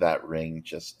 steps into that ring,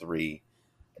 just 3.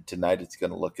 And tonight it's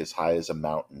going to look as high as a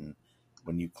mountain.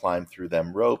 When you climb through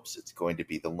them ropes, it's going to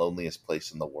be the loneliest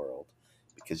place in the world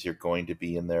because you're going to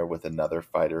be in there with another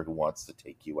fighter who wants to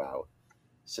take you out.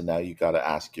 So now you got to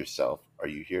ask yourself, are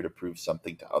you here to prove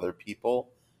something to other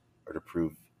people or to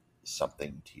prove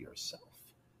something to yourself?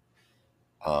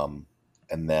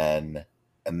 And then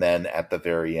at the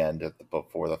very end,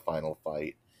 before the final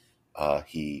fight,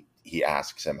 he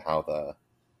asks him how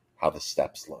the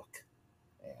steps look,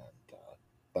 and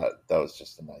that was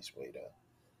just a nice way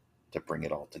to bring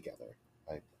it all together.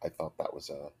 I thought that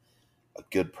was a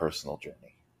good personal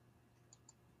journey,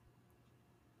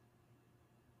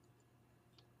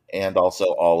 and also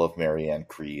all of Marianne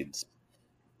Creed's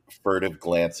furtive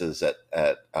glances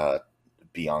at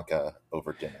Bianca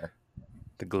over dinner.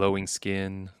 The glowing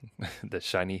skin, the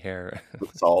shiny hair. The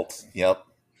salt. Yep.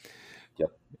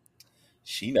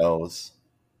 She knows.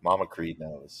 Mama Creed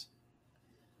knows.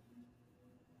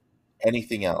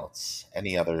 Anything else?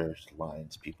 Any other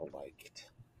lines people liked?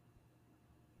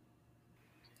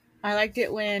 I liked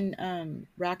it when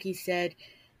Rocky said,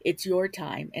 "It's your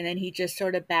time," and then he just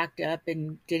sort of backed up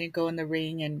and didn't go in the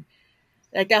ring, and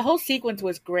like that whole sequence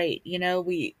was great.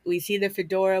 We see the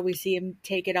fedora, we see him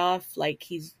take it off like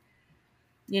he's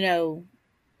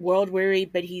world weary,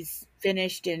 but he's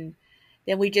finished, and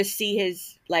then we just see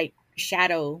his like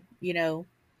shadow,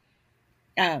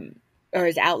 or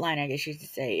his outline, I guess you should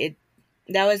say.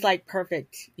 That was like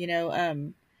perfect,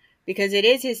 because it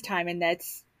is his time, and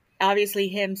that's obviously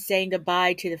him saying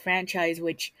goodbye to the franchise,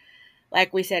 which,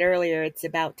 like we said earlier, it's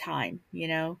about time,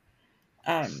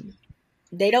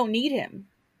 They don't need him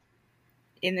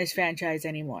in this franchise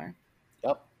anymore.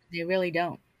 Yep. They really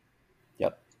don't.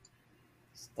 Yep.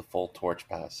 It's the full torch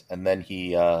pass. And then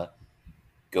he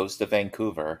goes to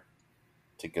Vancouver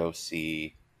to go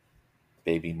see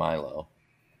baby Milo.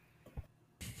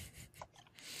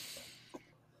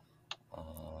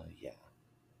 Yeah.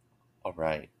 All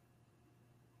right.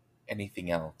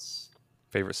 Anything else?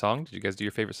 Favorite song? Did you guys do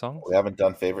your favorite song? We haven't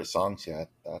done favorite songs yet.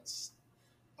 That's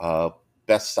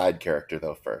best side character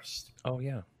though first. Oh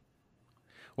yeah.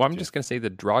 Well, I'm just gonna say the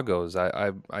Dragos.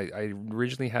 I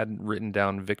originally had written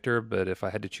down Victor, but if I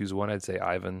had to choose one, I'd say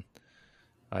Ivan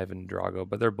Drago.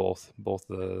 But they're both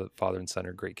the father and son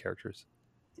are great characters.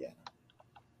 Yeah.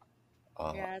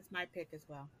 Yeah, that's my pick as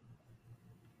well.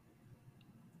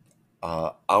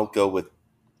 I'll go with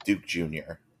Duke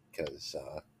Jr. because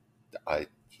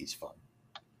he's fun.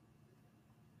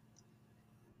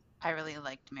 I really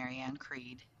liked Marianne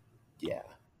Creed. Yeah.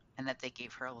 and that they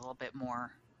gave her a little bit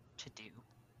more to do.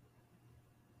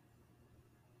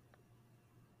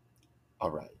 All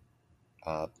right.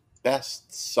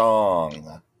 Best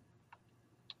song.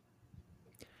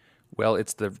 Well,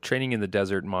 it's the Training in the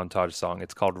Desert montage song.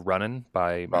 It's called Runnin'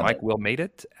 by Mike Will Made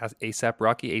It, A$AP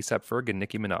Rocky, A$AP Ferg, and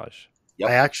Nicki Minaj.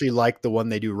 Yep. I actually like the one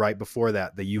they do right before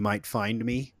that, the You Might Find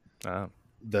Me. Oh.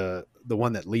 The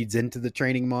one that leads into the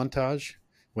training montage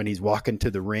when he's walking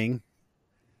to the ring.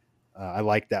 I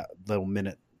like that little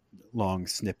minute-long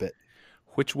snippet.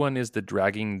 Which one is the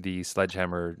dragging the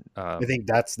sledgehammer? I think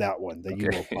that's that one, that You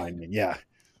Will Find Me. Yeah.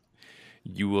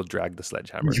 You will drag the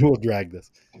sledgehammer. You will drag this.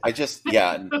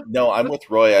 No, I'm with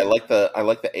Roy. I like the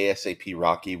ASAP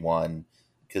Rocky one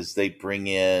because they bring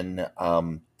in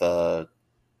the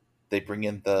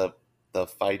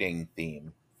fighting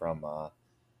theme from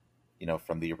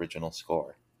from the original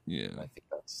score. Yeah, and I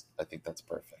think that's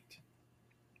perfect.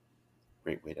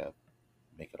 Great way to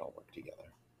make it all work together.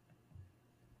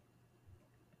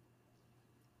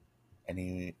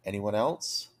 Anyone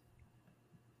else?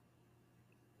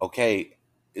 Okay,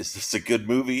 is this a good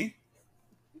movie?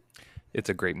 It's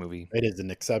a great movie. It is an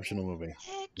exceptional movie.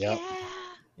 Yep.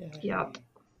 Yep.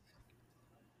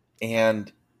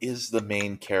 And is the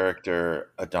main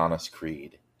character Adonis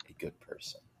Creed a good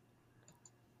person?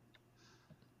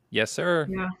 Yes, sir.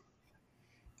 Yeah.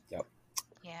 Yep.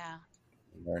 Yeah.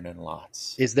 Learning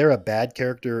lots. Is there a bad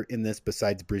character in this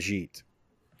besides Brigitte?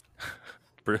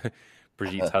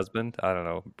 Brigitte's husband? I don't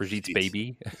know. Brigitte's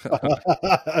baby?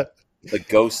 The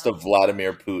ghost of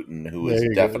Vladimir Putin, who is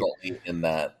definitely in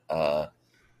that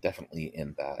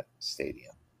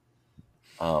stadium.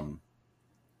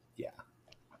 Yeah.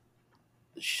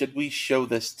 Should we show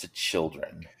this to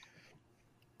children?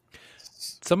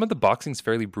 Some of the boxing's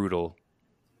fairly brutal.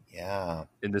 Yeah.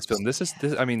 In this film,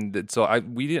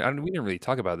 we didn't really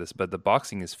talk about this, but the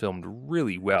boxing is filmed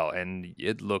really well, and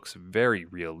it looks very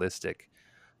realistic.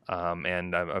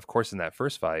 And of course, in that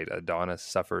first fight, Adonis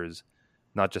suffers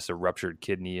not just a ruptured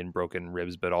kidney and broken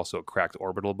ribs, but also a cracked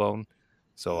orbital bone.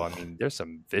 So, I mean, there's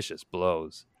some vicious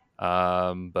blows.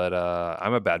 But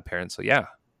I'm a bad parent, so yeah.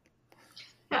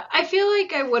 I feel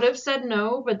like I would have said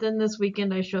no, but then this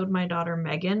weekend I showed my daughter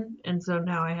Megan, and so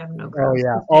now I have no. Oh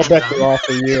yeah, all bets are off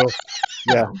for you.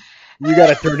 Yeah, you got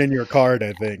to turn in your card,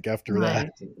 I think, after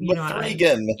that.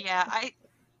 Megan. Yeah,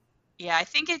 I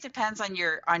think it depends on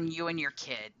you and your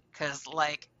kid, because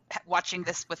like watching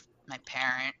this with my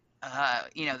parent,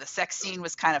 the sex scene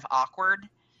was kind of awkward,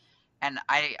 and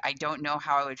I don't know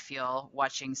how I would feel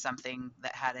watching something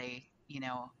that had a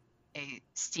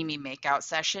steamy makeout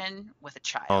session with a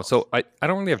child. Oh, so I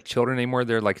don't really have children anymore.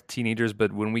 They're like teenagers,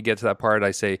 but when we get to that part,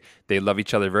 I say they love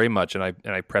each other very much, and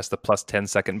I press the plus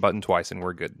 10-second button twice, and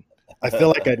we're good. I feel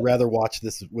like I'd rather watch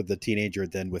this with the teenager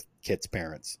than with Kit's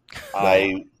parents.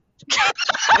 I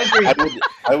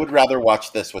would rather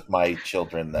watch this with my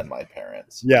children than my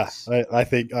parents. Yeah, I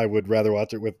think I would rather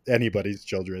watch it with anybody's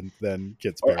children than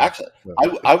Kit's parents. Actually,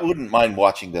 I wouldn't mind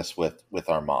watching this with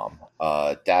our mom.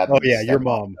 Dad. Oh yeah, your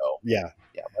mom. No. Yeah,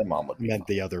 my mom would. Meant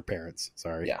the other parents.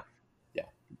 Sorry. Yeah.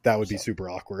 That would be super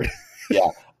awkward. Yeah,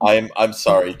 I'm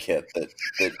sorry, Kit, that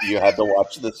you had to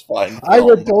watch this fine film. I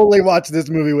would totally watch this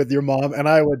movie with your mom, and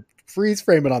I would freeze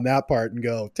frame it on that part and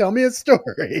go, tell me a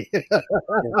story.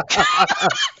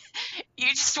 You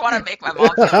just want to make my mom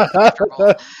feel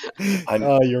uncomfortable.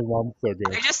 Oh, your mom's so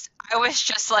good. I was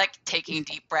just like taking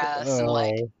deep breaths and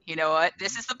like, you know what?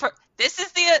 This is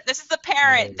the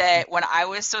parent that when I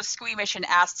was so squeamish and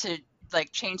asked to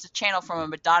like change the channel from a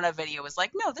Madonna video was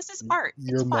like, no, this is art.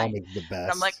 Your mom is the best.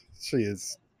 And I'm like, she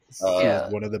is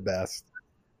one of the best.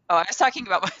 Oh, I was talking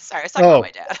about my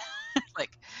dad.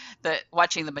 Like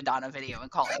watching the Madonna video and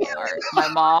calling it art. My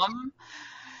mom,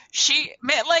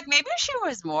 maybe she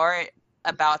was more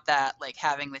about that, like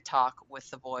having the talk with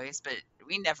the boys, but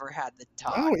we never had the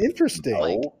talk. Oh,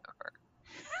 interesting.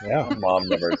 Yeah, my mom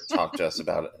never talked to us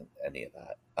about any of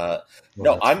that.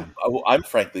 No, I'm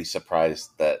frankly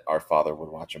surprised that our father would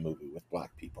watch a movie with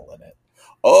black people in it.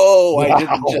 Oh, wow. I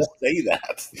didn't just say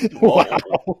that. Wow.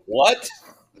 What?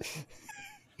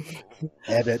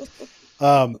 Edit.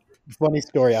 Funny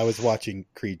story. I was watching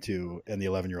Creed 2 and the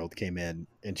 11-year-old came in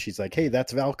and she's like, hey,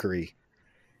 that's Valkyrie.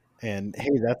 And hey,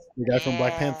 that's the guy from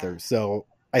Black Panther. So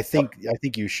I think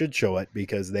you should show it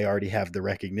because they already have the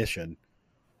recognition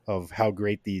of how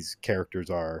great these characters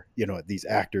are, these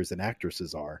actors and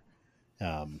actresses are.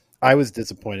 I was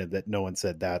disappointed that no one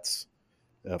said that's,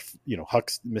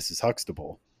 Mrs.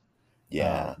 Huxtable.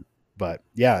 Yeah. But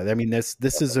yeah, I mean, this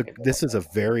is a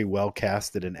very well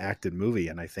casted and acted movie.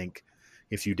 And I think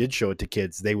if you did show it to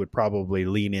kids, they would probably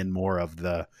lean in more of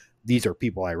the these are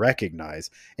people I recognize.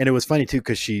 And it was funny too,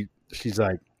 because she's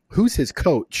like, who's his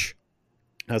coach?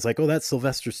 I was like, oh, that's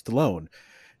Sylvester Stallone.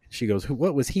 She goes,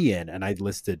 what was he in? And I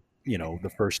listed,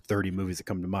 the first 30 movies that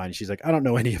come to mind. She's like, I don't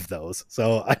know any of those.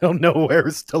 So I don't know where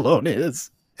Stallone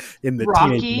is in the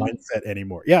teenage mindset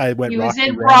anymore. Yeah, I went. He was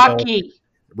in Rambo,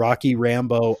 Rocky,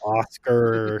 Rambo,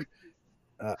 Oscar.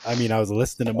 I was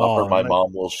listing them all. My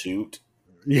Mom Will Shoot.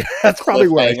 Yeah, that's probably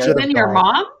where I should have. Your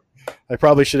mom? I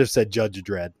probably should have said Judge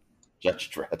Dredd. Judge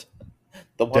Dredd.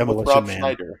 The one with Rob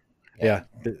Schneider. Yeah.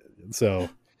 So,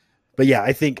 but yeah,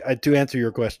 I think to answer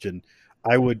your question,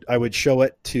 I would show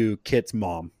it to Kit's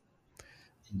mom.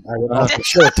 I would also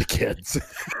show it to kids.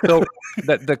 So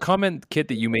the comment, Kit,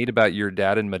 that you made about your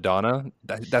dad and Madonna,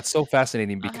 that's so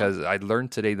fascinating because I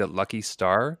learned today that Lucky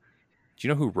Star, do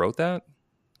you know who wrote that?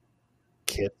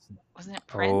 Kit. Wasn't it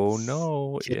Prince? Oh,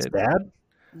 no. Kit's dad?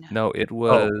 No, it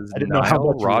was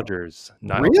Nile Rodgers.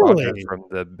 Nile Rodgers from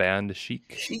the band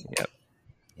Chic. Yep.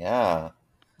 Yeah.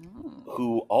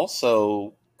 Who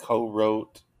also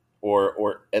co-wrote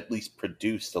or at least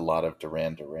produced a lot of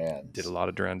Duran Duran. Did a lot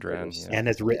of Duran Duran. Yeah. And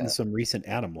has written some recent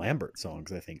Adam Lambert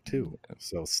songs, I think, too.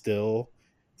 So still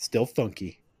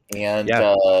funky. And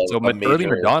so early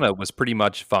Madonna was pretty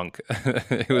much funk.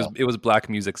 It was black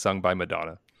music sung by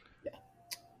Madonna.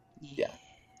 Yeah.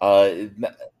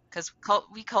 Because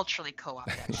we culturally co-opt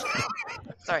that shit.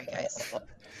 Sorry, guys.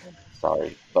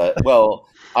 Sorry, but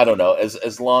I don't know.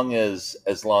 As long as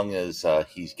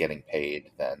he's getting paid,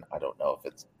 then I don't know if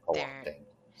it's co-opting.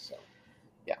 So,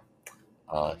 yeah,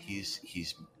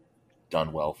 he's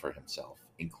done well for himself,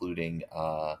 including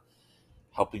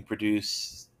helping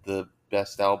produce the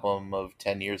best album of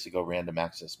 10 years ago, Random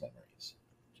Access Memories.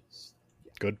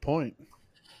 Good point.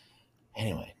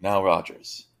 Anyway, Nile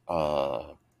Rodgers,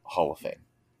 Hall of Fame.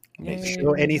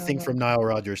 Show anything from Nile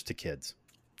Rodgers to kids.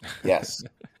 Yes.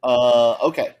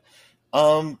 Okay.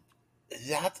 I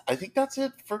think that's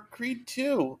it for Creed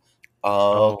 2.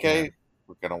 Okay. Man.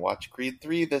 We're gonna watch Creed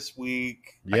 3 this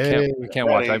week. We can't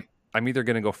watch. I'm either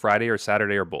gonna go Friday or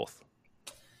Saturday or both.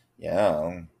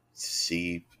 Yeah.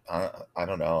 See, I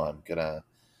don't know. I'm gonna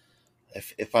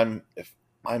if I'm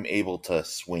able to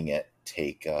swing it,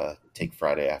 take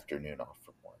Friday afternoon off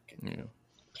from work.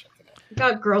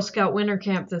 Got Girl Scout Winter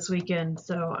Camp this weekend,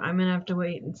 so I'm gonna have to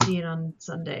wait and see it on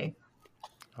Sunday.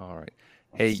 All right.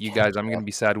 Hey, you guys, I'm gonna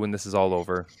be sad when this is all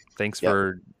over. Thanks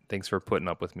for putting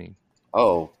up with me.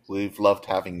 Oh, we've loved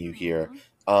having you here.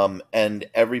 And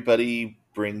everybody,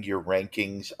 bring your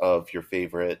rankings of your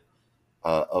favorite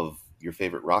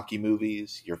Rocky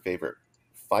movies, your favorite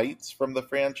fights from the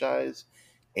franchise,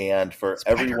 and for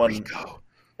everyone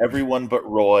but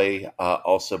Roy,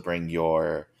 also bring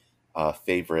your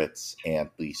favorites and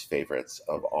least favorites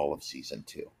of all of season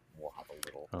 2. We'll have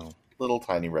a little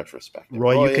tiny retrospective.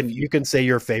 Roy, you can say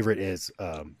your favorite is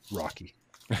Rocky.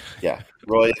 Yeah,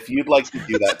 Roy, if you'd like to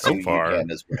do that too, you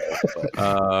can as well.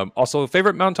 But... also,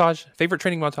 favorite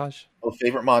training montage. Oh,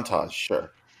 favorite montage,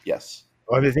 sure, yes.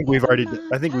 Well, I think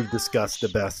we've discussed the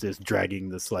best is dragging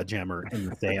the sledgehammer in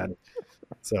the sand.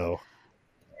 So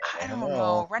I don't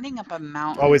know, running up a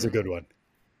mountain. Always a good one.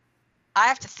 I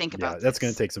have to think about that's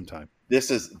going to take some time.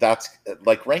 That's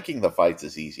like ranking the fights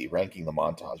is easy. Ranking the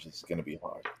montage is going to be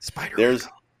hard.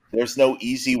 There's no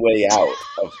easy way out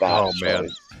of that. Oh man,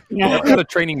 I've got a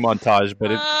training montage, but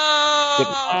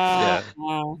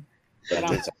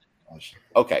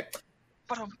okay.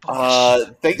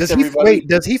 Thanks everybody.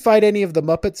 Does he fight any of the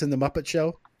Muppets in the Muppet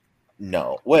Show?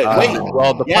 No. Wait.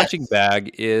 Well, the punching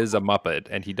bag is a Muppet,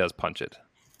 and he does punch it.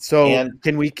 So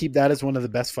can we keep that as one of the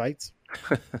best fights?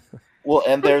 Well,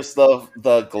 and there's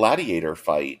the gladiator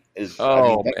fight. Man,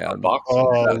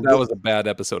 that was a bad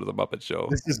episode of the Muppet Show.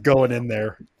 This is going in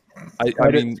there. I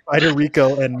mean, Spider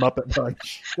Rico and Muppet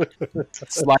Punch.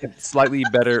 slightly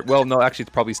better. Well, no, actually,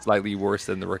 it's probably slightly worse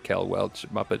than the Raquel Welch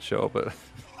Muppet Show. But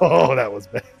that was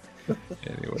bad.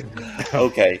 Anyway,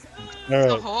 okay,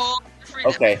 all right.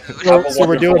 Okay. So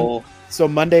we're doing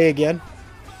Monday again.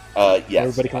 Yes.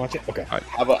 Everybody can watch it. Okay. Right.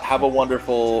 Have a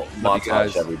wonderful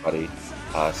montage, everybody.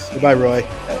 Goodbye, Roy.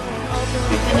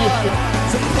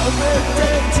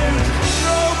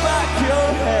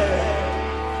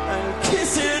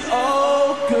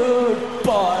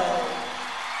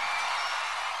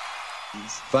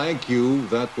 Thank you.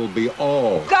 That will be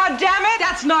all. God damn it!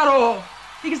 That's not all.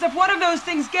 Because if one of those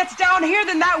things gets down here,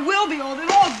 then that will be all. Then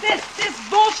all this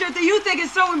bullshit that you think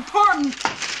is so important,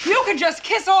 you can just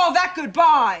kiss all that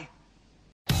goodbye.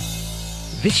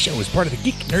 This show is part of the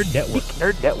Geek Nerd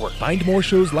Network. Find more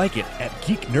shows like it at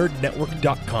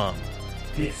geeknerdnetwork.com.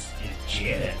 This is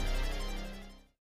Janet.